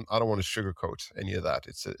want to sugarcoat any of that.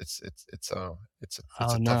 It's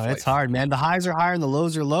Oh a no, tough it's life. hard, man. The highs are higher and the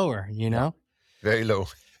lows are lower, you Yeah, know? very low.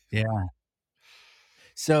 Yeah.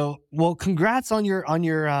 So, well, congrats on your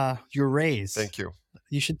raise. Thank you.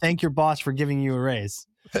 You should thank your boss for giving you a raise.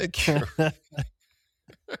 Thank you.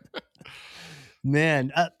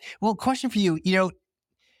 Man, well, question for you.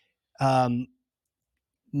 Um,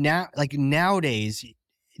 nowadays,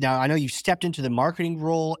 now I know you stepped into the marketing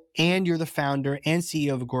role and you're the founder and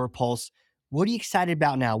CEO of Agorapulse. What are you excited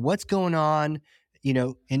about now? What's going on?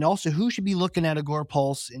 And also who should be looking at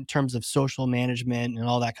Agorapulse in terms of social management and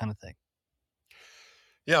all that kind of thing?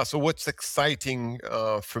 Yeah. So what's exciting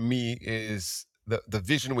for me is the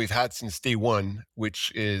vision we've had since day one,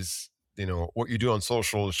 which is what you do on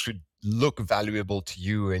social should look valuable to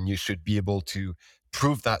you, and you should be able to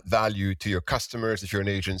prove that value to your customers if you're an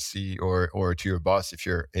agency, or to your boss if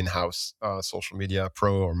you're in-house social media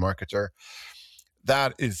pro or marketer.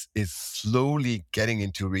 That is slowly getting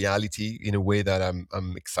into reality in a way that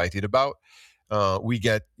I'm excited about. We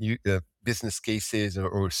get business cases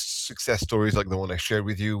or success stories like the one I shared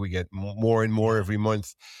with you. We get more and more Yeah. every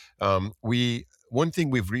month. We One thing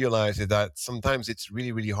we've realized is that sometimes it's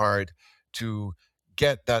really, really hard to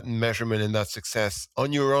get that measurement and that success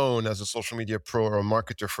on your own as a social media pro or a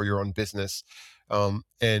marketer for your own business.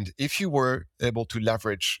 And if you were able to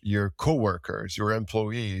leverage your coworkers, your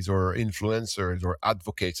employees, or influencers, or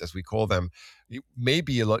advocates, as we call them, it may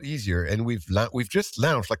be a lot easier. And we've just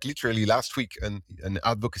launched, like literally last week, an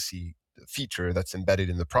advocacy feature that's embedded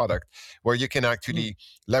in the product, where you can Hmm. actually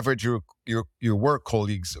leverage your work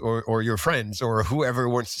colleagues, or your friends, or whoever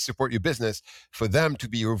wants to support your business, for them to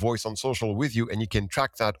be your voice on social with you, and you can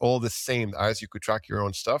track that all the same as you could track your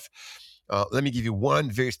own stuff. Let me give you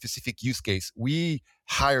one very specific use case. We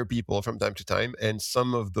hire people from time to time, and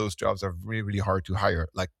some of those jobs are really, really hard to hire,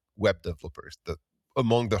 like web developers,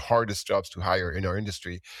 among the hardest jobs to hire in our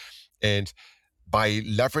industry. And by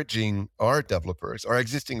leveraging our developers, our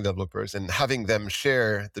existing developers, and having them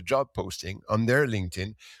share the job posting on their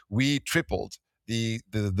LinkedIn, we tripled the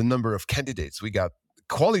number of candidates. We got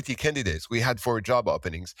quality candidates. We had 4 job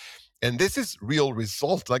openings. And this is real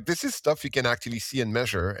result. Like, this is stuff you can actually see and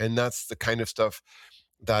measure. And that's the kind of stuff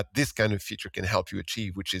that this kind of feature can help you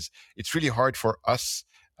achieve, which is, it's really hard for us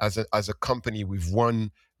as a company with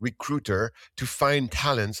one recruiter to find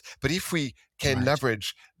talents. But if we can Right.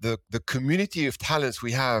 leverage the community of talents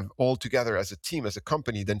we have all together as a team, as a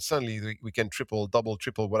company, then suddenly we can triple, double,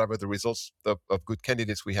 triple, whatever the results of good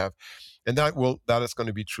candidates we have. And that is going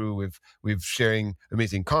to be true with sharing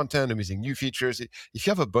amazing content, amazing new features. If you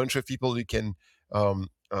have a bunch of people you can um,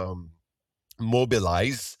 um,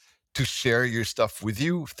 mobilize to share your stuff with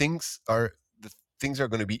you, things are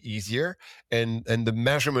going to be easier, and the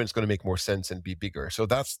measurement is going to make more sense and be bigger. So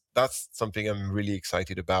that's something I'm really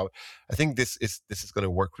excited about. I think this is going to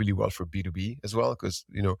work really well for B2B as well, because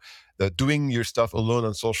the doing your stuff alone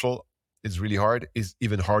on social is really hard, is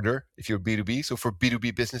even harder if you're B2B. So for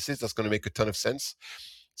B2B businesses, that's going to make a ton of sense.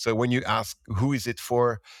 So when you ask who is it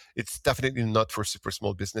for, it's definitely not for super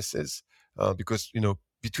small businesses, because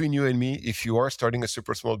between you and me, if you are starting a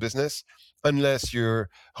super small business, unless you're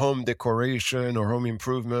home decoration or home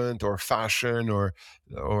improvement or fashion or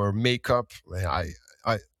makeup, I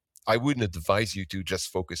I wouldn't advise you to just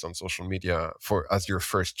focus on social media for as your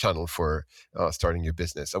first channel for starting your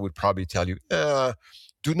business. I would probably tell you,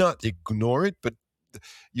 do not ignore it, but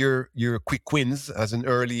your quick wins as an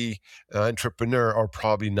early entrepreneur are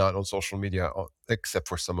probably not on social media, except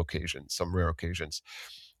for some occasions, some rare occasions.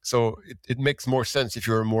 So it makes more sense if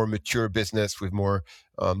you're a more mature business with more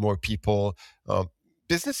people. Um,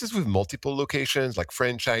 Businesses with multiple locations, like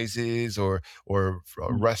franchises or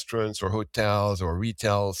restaurants or hotels or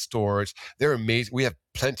retail stores, they're amazing. We have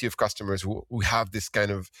plenty of customers who have this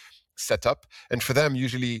kind of setup, and for them,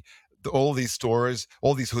 usually all these stores,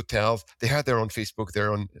 all these hotels, they have their own Facebook,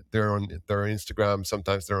 their Instagram.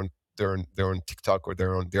 Sometimes they're on TikTok, or they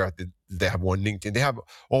have one LinkedIn. They have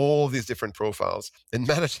all these different profiles, and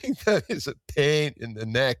managing them is a pain in the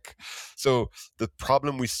neck. So the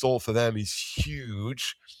problem we solve for them is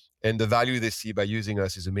huge, and the value they see by using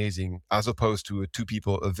us is amazing. As opposed to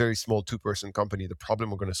a very small two-person company, the problem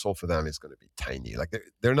we're going to solve for them is going to be tiny. Like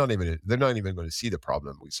they're not even going to see the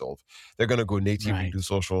problem we solve. They're going to go native and Right. do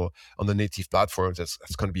social on the native platforms. That's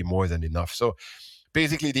going to be more than enough. So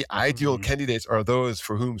basically, the ideal Mhm. candidates are those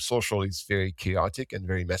for whom social is very chaotic and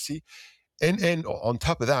very messy, and on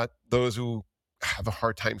top of that, those who have a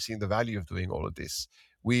hard time seeing the value of doing all of this.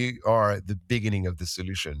 We are the beginning of the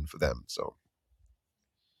solution for them. So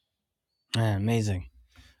Yeah, amazing.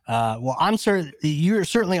 Well, you're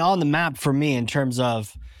certainly on the map for me in terms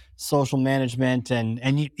of social management,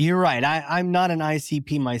 and you're right. I'm not an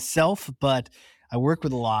ICP myself, but I work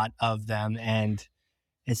with a lot of them, and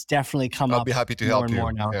it's definitely come I'll up be happy to more help and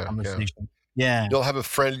more you. now in Yeah, yeah. conversation. Yeah. You'll have a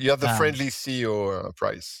friend. You have the Um, friendly CEO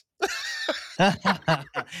price.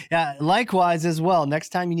 yeah. Likewise, as well. Next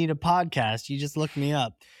time you need a podcast, you just look me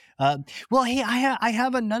up. Uh, well, hey, I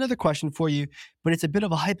have another question for you, but it's a bit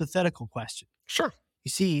of a hypothetical question. Sure.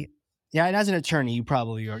 You see, yeah, and as an attorney,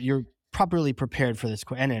 you're properly prepared for this,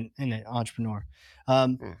 and an entrepreneur.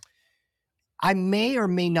 Um, Mm. I may or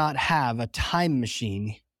may not have a time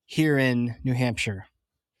machine here in New Hampshire,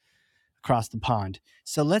 across the pond.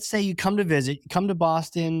 So let's say you come to visit, you come to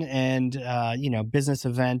Boston, and business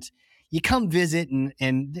event. You come visit,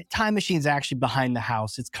 and the time machine is actually behind the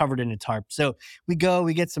house. It's covered in a tarp. So we go,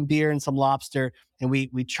 we get some beer and some lobster, and we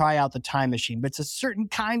try out the time machine. But it's a certain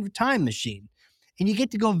kind of time machine, and you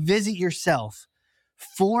get to go visit yourself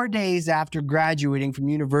 4 days after graduating from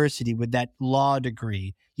university with that law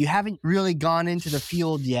degree. You haven't really gone into the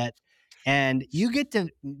field yet, and you get to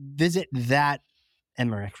visit that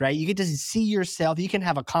Emeric, right? You get to see yourself. You can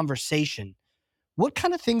have a conversation. What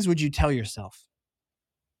kind of things would you tell yourself?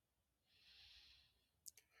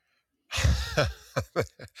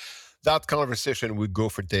 That conversation would go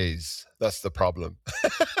for days. That's the problem.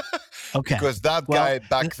 Okay. Because that Well, guy the,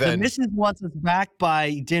 back the then, missus wants us back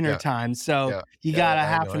by dinner yeah, time, so yeah, you yeah, got a yeah,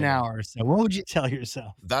 I half know, an I know. hour or so. What would you tell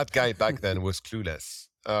yourself? That guy back then was clueless.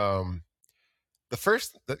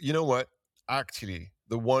 You know what? Actually,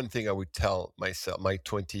 the one thing I would tell myself, my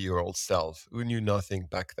 20-year-old self, who knew nothing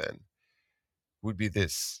back then, would be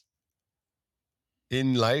this: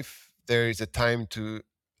 in life, there is a time to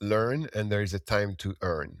learn and there is a time to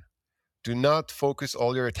earn. Do not focus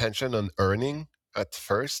all your attention on earning at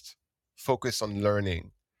first. Focus on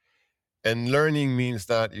learning. And learning means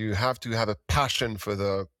that you have to have a passion for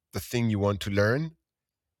the thing you want to learn,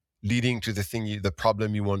 leading to the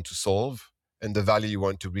problem you want to solve and the value you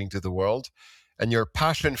want to bring to the world. And your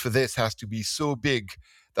passion for this has to be so big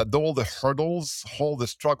that all the hurdles, all the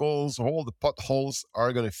struggles, all the potholes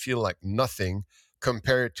are going to feel like nothing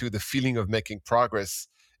compared to the feeling of making progress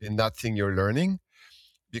in that thing you're learning.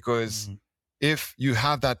 Because Mm, if you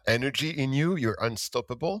have that energy in you, you're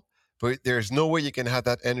unstoppable. But there's no way you can have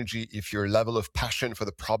that energy if your level of passion for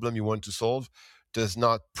the problem you want to solve does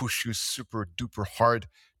not push you super duper hard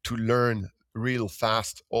to learn real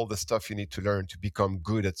fast all the stuff you need to learn to become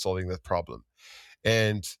good at solving that problem.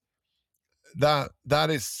 And that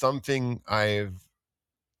is something I've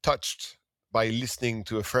touched by listening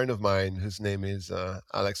to a friend of mine whose name is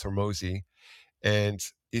Alex Hormozy, and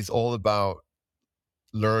is all about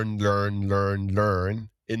learn, learn, learn, learn,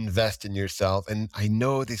 invest in yourself. And I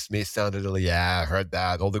know this may sound a little, yeah, I heard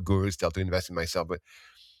that. All the gurus tell to invest in myself, but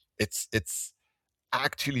it's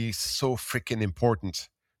actually so freaking important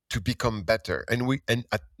to become better. And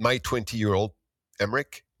at my 20-year-old,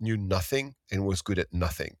 Emeric knew nothing and was good at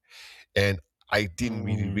nothing. And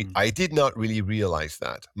mm, I did not really realize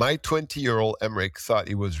that. My 20-year-old Emeric thought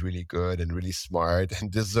he was really good and really smart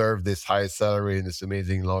and deserved this high salary in this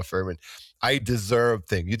amazing law firm. And I deserved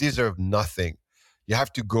things. You deserve nothing. You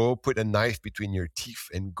have to go put a knife between your teeth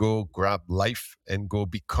and go grab life and go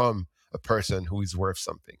become a person who is worth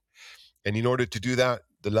something. And in order to do that,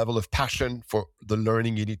 the level of passion for the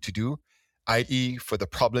learning you need to do, i.e., for the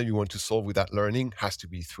problem you want to solve with that learning, has to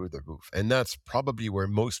be through the roof. And that's probably where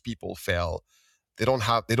most people fail. They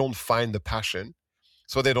don't find the passion,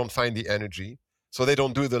 so they don't find the energy. So they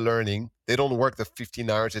don't do the learning. They don't work the 15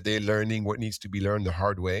 hours a day learning what needs to be learned the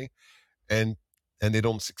hard way. And they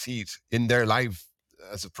don't succeed in their life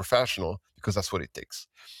as a professional because that's what it takes.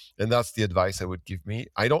 And that's the advice I would give me.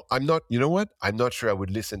 I'm not, you know what? I'm not sure I would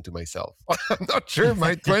listen to myself. I'm not sure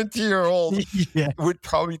my 20-year-old Yeah. would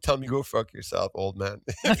probably tell me, go fuck yourself, old man.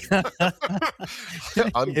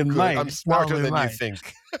 I'm It good. might. I'm It smarter probably than you might. think.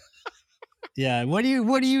 Yeah. What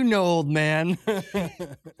do you know, old man?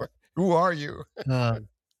 Who are you? uh,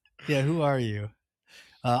 yeah. Who are you?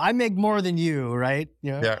 I make more than you, right?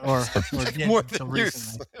 Yeah. Yeah. Or did More until than you,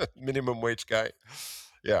 recently. minimum wage guy.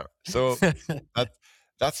 Yeah. So that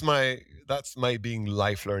that's my that's my being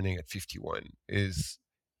life learning at 51 is.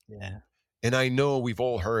 Yeah. And I know we've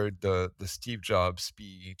all heard the Steve Jobs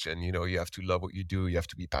speech, and you have to love what you do, you have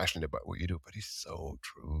to be passionate about what you do, but it's so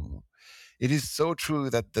true. It is so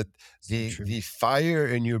true that So the true. fire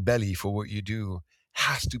in your belly for what you do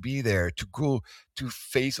has to be there to go to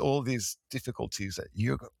face all these difficulties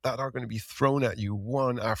that are going to be thrown at you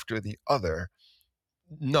one after the other,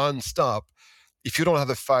 nonstop. If you don't have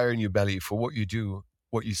the fire in your belly for what you do,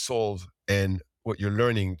 what you solve, and what you're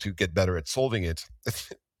learning to get better at solving it,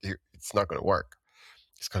 it's not going to work.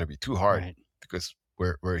 It's going to be too hard Right. because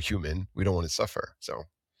we're human. We don't want to suffer. So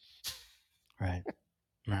Right.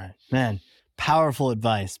 Right. Man, powerful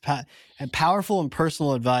advice. And powerful and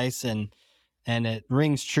personal advice, and it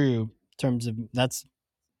rings true in terms of that's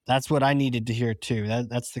what I needed to hear too.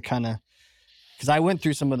 That's the kind of, because I went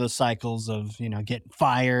through some of those cycles of getting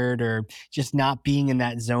fired or just not being in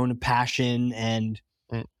that zone of passion and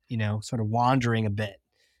mm, sort of wandering a bit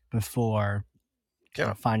before kind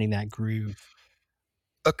yeah, of finding that groove.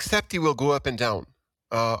 accept it will go up and down.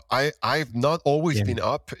 I've not always Yeah. been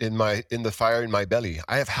up in the fire in my belly.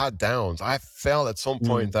 I have had downs. I felt at some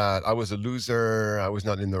point Mm, that I was a loser. I was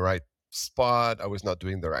not in the right spot. I was not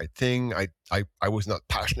doing the right thing. I was not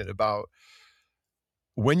passionate about.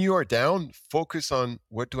 When you are down, focus on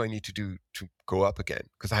what do I need to do to go up again?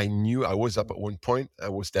 Because I knew I was up at one point, I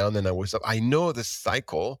was down, and I was up. I know the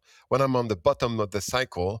cycle. When I'm on the bottom of the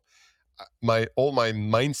cycle, my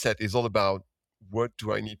mindset is all about what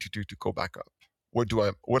do I need to do to go back up? What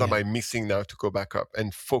am yeah. I missing now to go back up?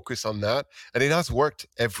 And focus on that. And it has worked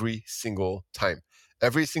every single time.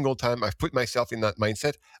 Every single time I've put myself in that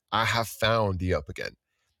mindset, I have found the up again.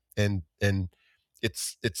 And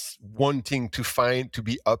it's wanting to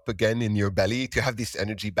be up again in your belly, to have this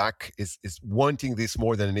energy back is wanting this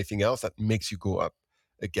more than anything else that makes you go up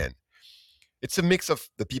again. It's a mix of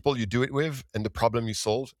the people you do it with and the problem you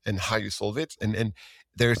solve and how you solve it. And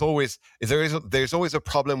there's always a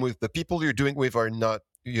problem with the people you're doing with are not,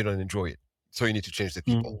 you don't enjoy it. So you need to change the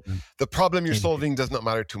people. Mm, The problem you're change the solving people. does not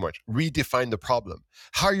matter too much. Redefine the problem.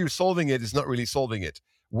 How you're solving it is not really solving it.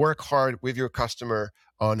 Work hard with your customer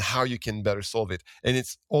on how you can better solve it. And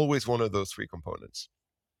it's always one of those three components.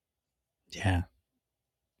 Yeah.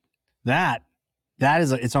 That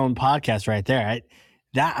is its own podcast right there.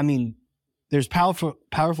 I mean, there's powerful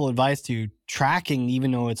advice to tracking,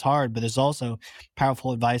 even though it's hard, but there's also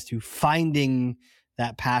powerful advice to finding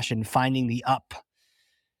that passion, finding the up,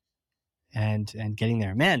 and getting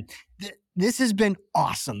there. Man, this has been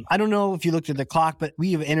awesome. I don't know if you looked at the clock, but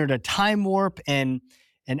we have entered a time warp, and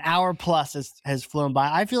an hour plus has flown by.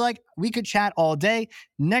 I feel like we could chat all day.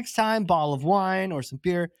 Next time, bottle of wine or some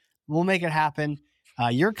beer, we'll make it happen.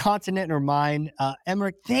 Your continent or mine.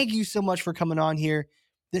 Emeric, thank you so much for coming on here.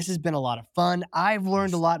 This has been a lot of fun. I've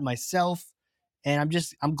learned a lot myself, and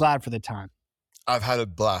I'm glad for the time. I've had a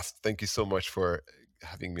blast. Thank you so much for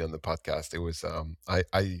having me on the podcast. It was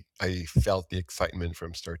I felt the excitement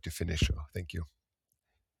from start to finish. So thank you.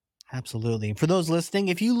 Absolutely. And for those listening,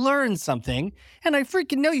 if you learned something, and I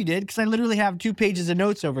freaking know you did, because I literally have 2 pages of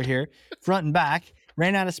notes over here, front and back,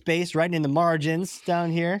 ran out of space, writing in the margins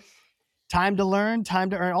down here. Time to learn, time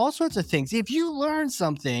to earn, all sorts of things. If you learned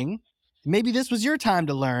something, maybe this was your time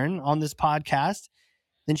to learn on this podcast,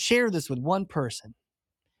 then share this with one person.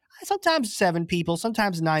 Sometimes 7 people,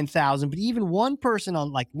 sometimes 9,000, but even one person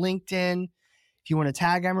on like LinkedIn. If you want to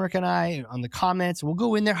tag Emeric and I on the comments, we'll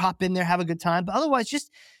go in there, hop in there, have a good time. But otherwise,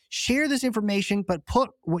 just share this information, but put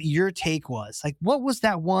what your take was. Like, what was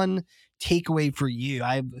that one takeaway for you?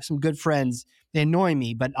 I have some good friends. They annoy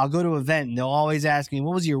me, but I'll go to an event and they'll always ask me,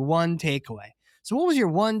 what was your one takeaway? So what was your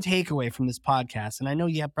one takeaway from this podcast? And I know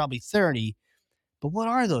you have probably 30, But what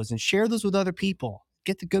are those? And share those with other people.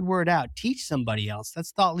 Get the good word out. Teach somebody else.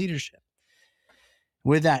 That's thought leadership.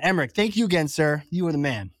 With that, Emeric, thank you again, sir. You are the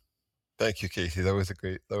man. Thank you, Casey. That was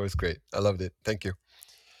great. I loved it. Thank you.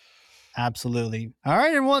 Absolutely. All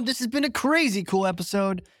right, everyone. This has been a crazy cool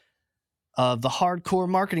episode of the Hardcore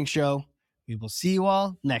Marketing Show. We will see you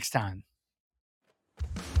all next time.